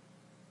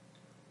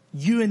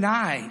 You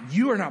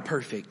are not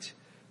perfect.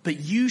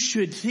 But you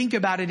should think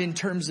about it in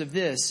terms of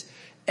this.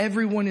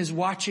 Everyone is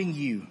watching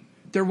you.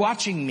 They're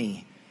watching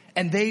me.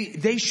 And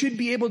they should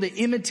be able to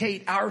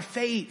imitate our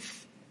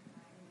faith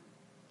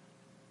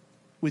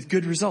with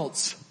good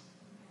results.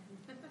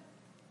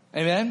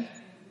 Amen.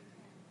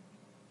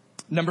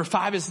 Number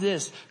 5 is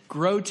this: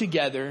 grow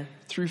together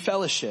through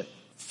fellowship.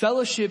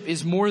 Fellowship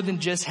is more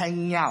than just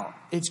hanging out.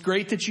 It's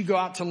great that you go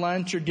out to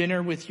lunch or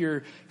dinner with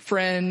your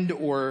friend,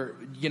 or,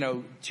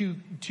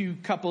 two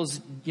couples,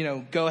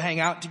 go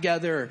hang out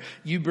together, or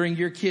you bring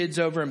your kids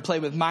over and play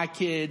with my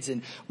kids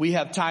and we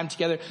have time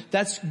together.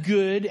 That's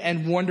good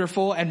and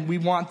wonderful, and we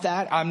want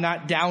that. I'm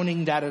not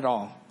downing that at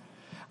all.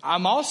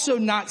 I'm also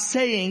not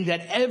saying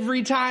that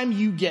every time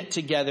you get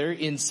together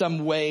in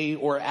some way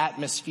or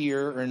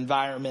atmosphere or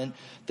environment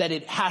that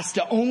it has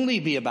to only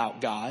be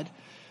about God.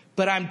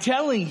 But I'm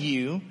telling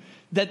you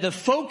that the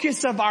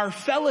focus of our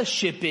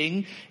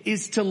fellowshipping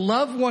is to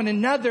love one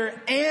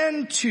another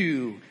and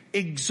to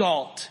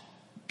exalt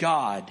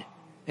God.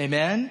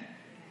 Amen?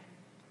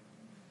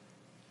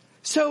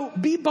 So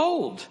be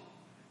bold.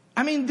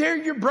 They're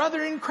your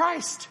brother in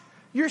Christ,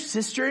 your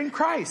sister in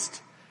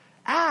Christ.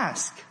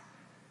 Ask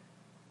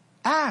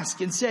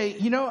and say,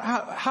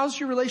 how's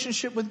your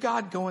relationship with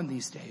God going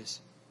these days?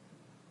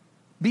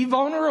 Be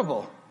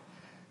vulnerable.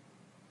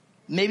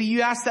 Maybe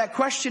you ask that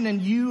question and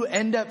you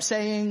end up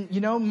saying,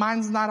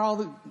 mine's not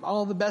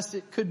all the best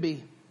it could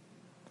be.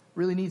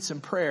 Really need some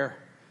prayer.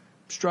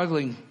 I'm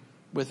struggling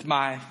with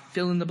my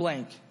fill in the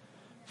blank.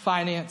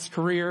 Finance,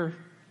 career,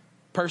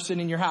 person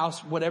in your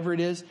house, whatever it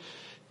is.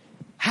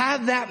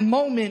 Have that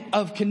moment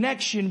of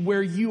connection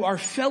where you are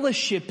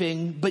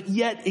fellowshipping but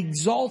yet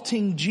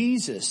exalting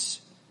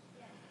Jesus.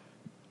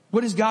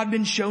 What has God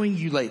been showing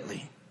you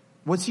lately?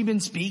 What's he been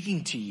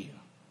speaking to you?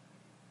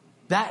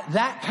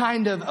 That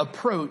kind of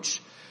approach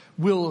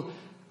will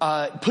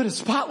put a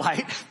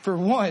spotlight, for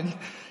one.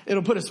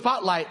 It'll put a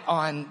spotlight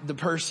on the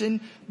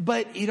person,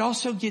 but it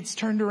also gets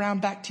turned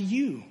around back to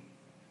you.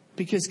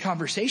 Because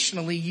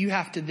conversationally, you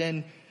have to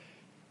then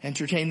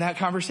entertain that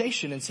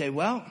conversation and say,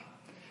 well,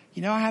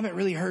 I haven't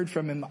really heard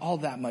from him all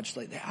that much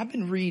lately. I've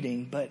been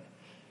reading, but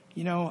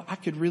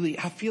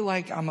I feel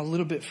like I'm a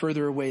little bit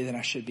further away than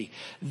I should be.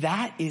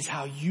 That is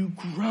how you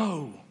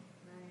grow.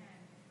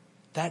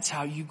 That's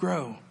how you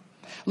grow.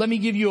 Let me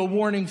give you a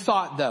warning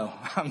thought though.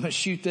 I'm going to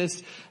shoot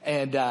this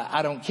and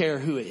I don't care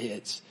who it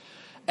hits.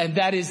 And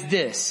that is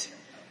this: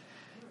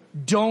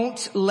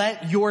 don't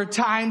let your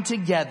time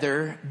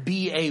together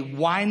be a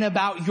whine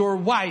about your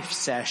wife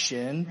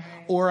session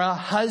or a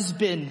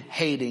husband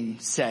hating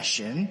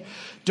session.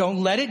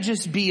 Don't let it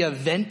just be a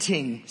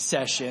venting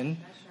session.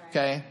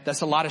 Okay.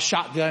 That's a lot of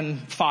shotgun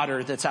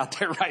fodder that's out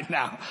there right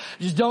now.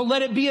 Just don't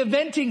let it be a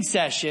venting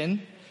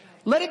session.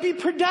 Let it be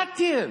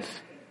productive.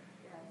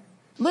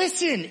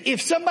 Listen,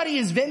 if somebody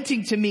is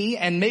venting to me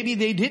and maybe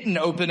they didn't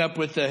open up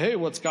with the, hey,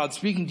 what's God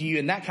speaking to you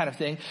and that kind of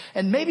thing,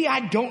 and maybe I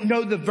don't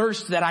know the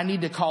verse that I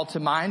need to call to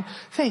mind,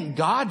 thank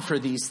God for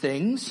these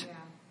things.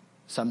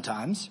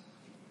 Sometimes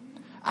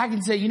I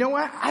can say, you know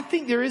what? I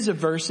think there is a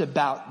verse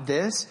about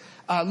this.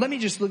 Let me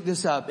just look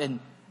this up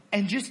and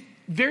just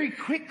very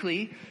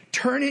quickly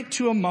turn it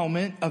to a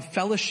moment of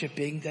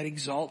fellowshipping that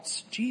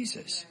exalts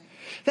Jesus.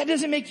 That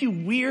doesn't make you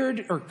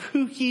weird or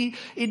kooky.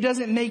 It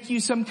doesn't make you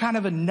some kind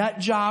of a nut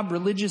job,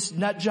 religious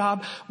nut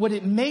job. What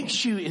it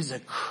makes you is a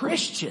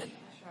Christian.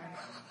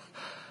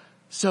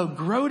 So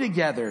grow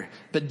together,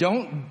 but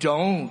don't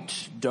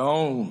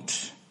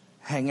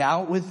hang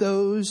out with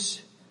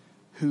those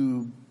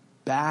who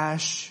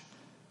bash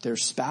their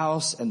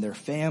spouse and their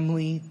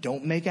family.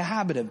 Don't make a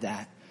habit of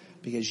that,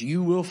 because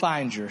you will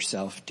find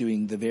yourself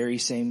doing the very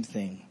same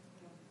thing.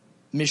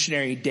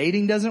 Missionary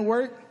dating doesn't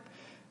work.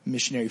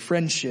 Missionary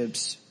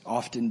friendships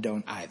often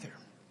don't either.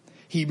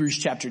 Hebrews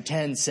chapter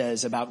 10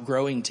 says about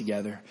growing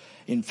together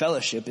in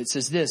fellowship. It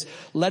says this,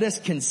 let us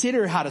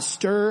consider how to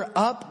stir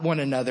up one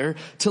another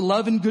to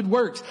love and good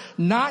works,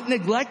 not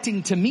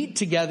neglecting to meet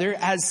together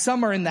as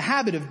some are in the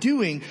habit of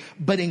doing,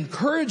 but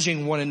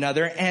encouraging one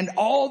another, and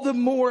all the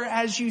more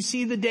as you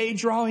see the day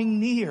drawing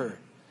near.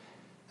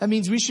 That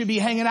means we should be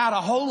hanging out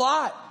a whole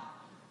lot,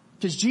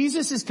 because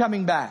Jesus is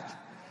coming back.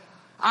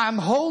 I'm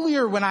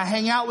holier when I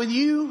hang out with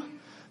you,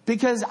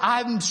 because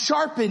I'm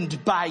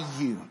sharpened by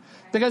you,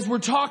 because we're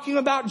talking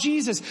about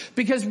Jesus,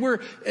 because we're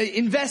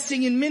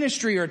investing in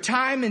ministry or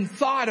time and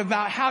thought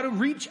about how to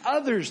reach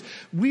others.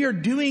 We are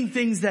doing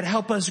things that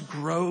help us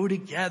grow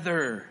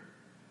together.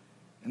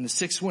 And the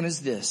sixth one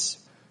is this: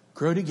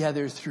 grow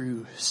together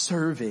through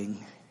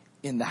serving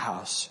in the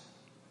house.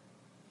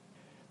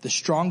 The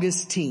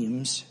strongest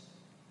teams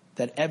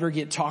that ever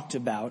get talked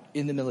about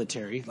in the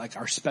military, like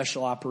our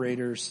special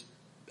operators,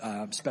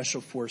 special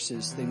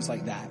forces, things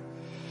like that.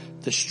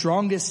 The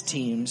strongest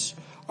teams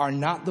are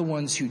not the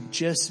ones who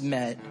just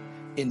met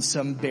in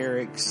some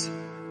barracks,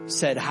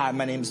 said, hi,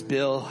 my name's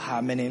Bill,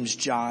 hi, my name's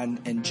John,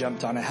 and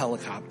jumped on a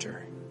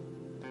helicopter.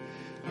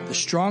 The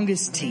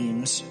strongest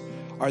teams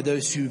are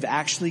those who've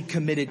actually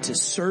committed to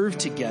serve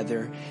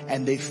together,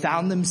 and they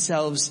found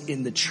themselves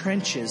in the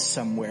trenches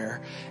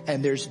somewhere,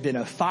 and there's been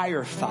a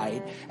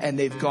firefight, and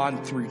they've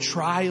gone through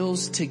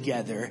trials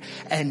together,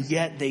 and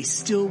yet they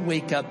still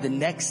wake up the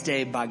next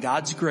day by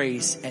God's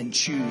grace and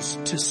choose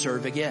to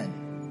serve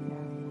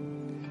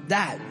again.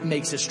 That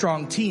makes a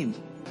strong team.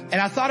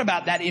 And I thought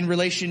about that in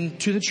relation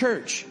to the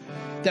church,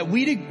 that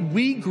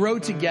we grow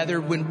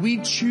together when we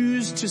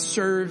choose to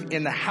serve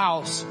in the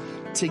house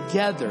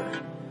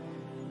together.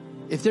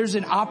 If there's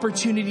an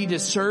opportunity to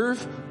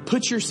serve,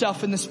 put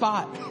yourself in the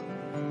spot.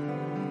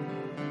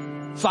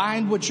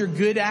 Find what you're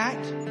good at.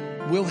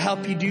 We'll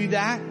help you do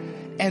that.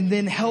 And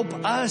then help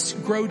us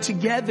grow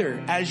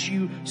together as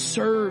you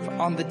serve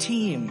on the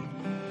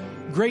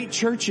team. Great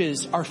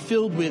churches are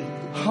filled with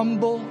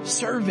humble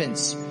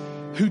servants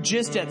who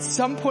just at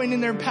some point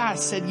in their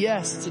past said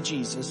yes to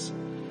Jesus,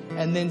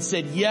 and then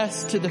said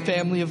yes to the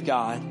family of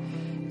God.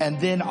 And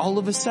then all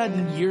of a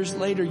sudden, years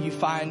later, you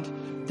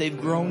find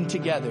they've grown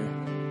together.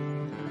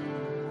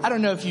 I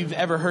don't know if you've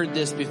ever heard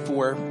this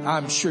before.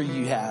 I'm sure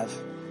you have.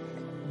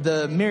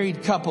 The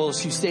married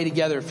couples who stay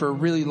together for a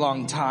really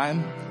long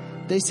time,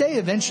 they say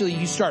eventually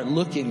you start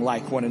looking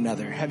like one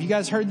another. Have you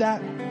guys heard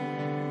that?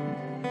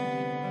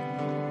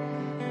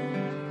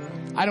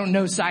 I don't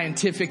know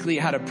scientifically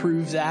how to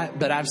prove that,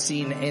 but I've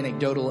seen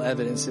anecdotal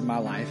evidence in my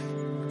life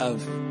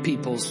of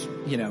people's,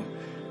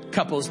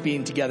 couples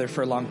being together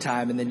for a long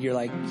time. And then you're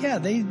like, yeah,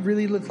 they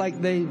really look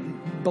like they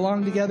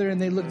belong together,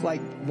 and they look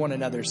like one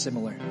another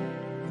similar.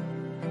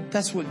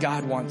 That's what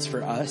God wants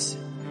for us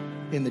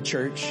in the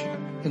church,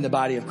 in the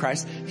body of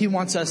Christ. He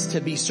wants us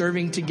to be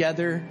serving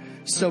together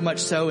so much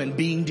so, and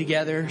being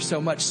together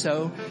so much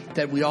so,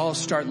 that we all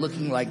start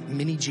looking like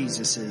mini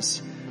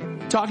Jesuses.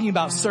 Talking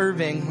about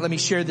serving, let me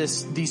share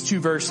these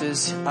two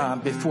verses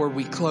before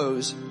we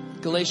close.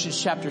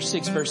 Galatians chapter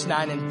 6, verse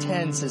 9 and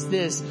 10 says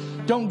this: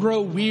 don't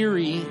grow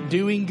weary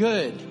doing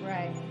good.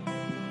 Right.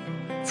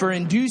 For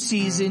in due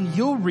season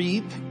you'll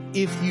reap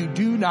if you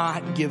do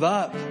not give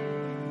up.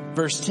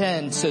 Verse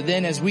 10, so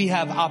then as we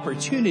have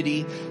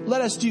opportunity,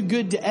 let us do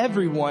good to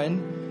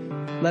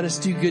everyone. Let us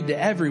do good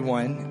to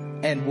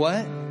everyone. And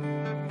what?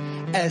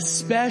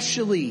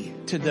 Especially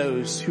to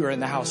those who are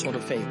in the household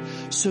of faith.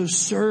 So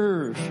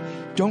serve.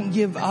 Don't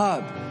give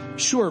up.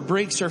 Sure,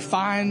 breaks are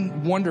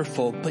fine,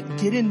 wonderful, but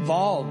get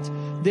involved.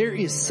 There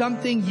is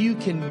something you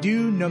can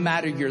do no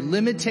matter your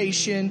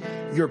limitation,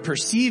 your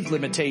perceived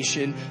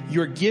limitation,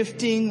 your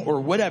gifting,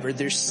 or whatever.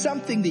 There's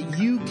something that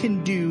you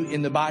can do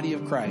in the body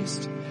of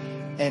Christ.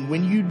 And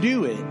when you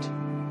do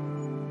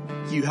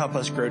it, you help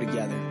us grow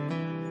together.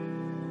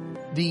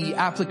 The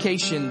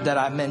application that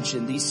I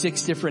mentioned, these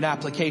 6 different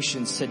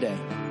applications today,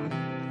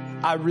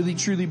 I really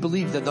truly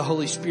believe that the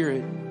Holy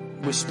Spirit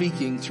was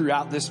speaking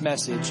throughout this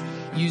message,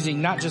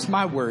 using not just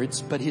my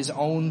words, but his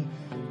own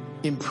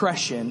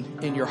impression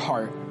in your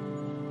heart.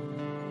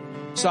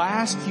 So I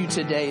ask you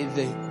today,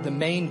 the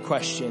main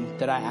question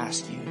that I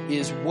ask you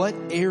is, what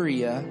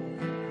area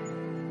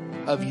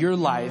of your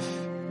life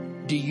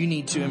do you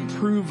need to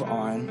improve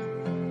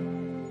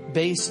on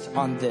based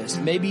on this?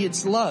 Maybe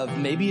it's love.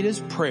 Maybe it is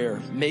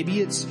prayer. Maybe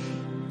it's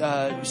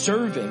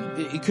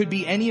serving. It could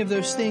be any of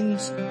those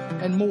things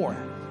and more.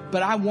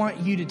 But I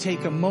want you to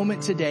take a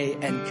moment today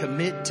and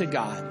commit to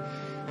God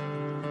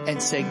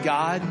and say,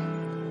 God,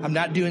 I'm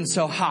not doing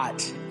so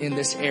hot in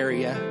this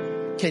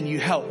area. Can you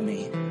help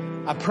me?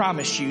 I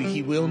promise you,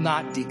 he will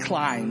not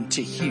decline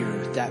to hear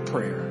that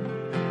prayer.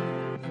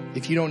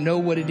 If you don't know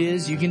what it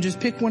is, you can just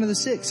pick one of the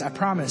 6. I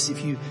promise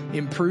if you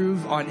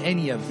improve on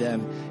any of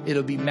them,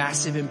 it'll be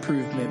massive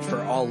improvement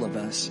for all of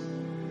us.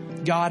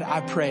 God,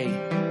 I pray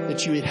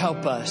that you would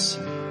help us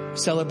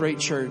celebrate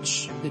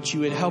church, that you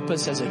would help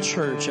us as a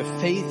church, a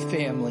faith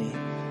family,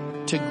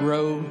 to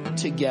grow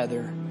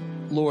together,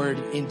 Lord,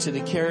 into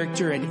the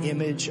character and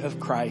image of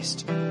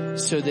Christ,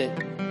 so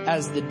that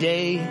as the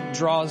day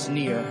draws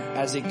near,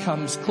 as it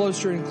comes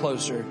closer and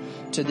closer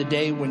to the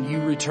day when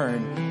you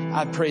return,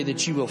 I pray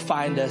that you will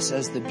find us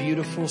as the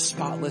beautiful,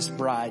 spotless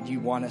bride you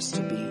want us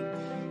to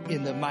be.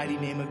 In the mighty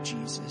name of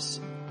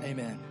Jesus,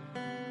 amen.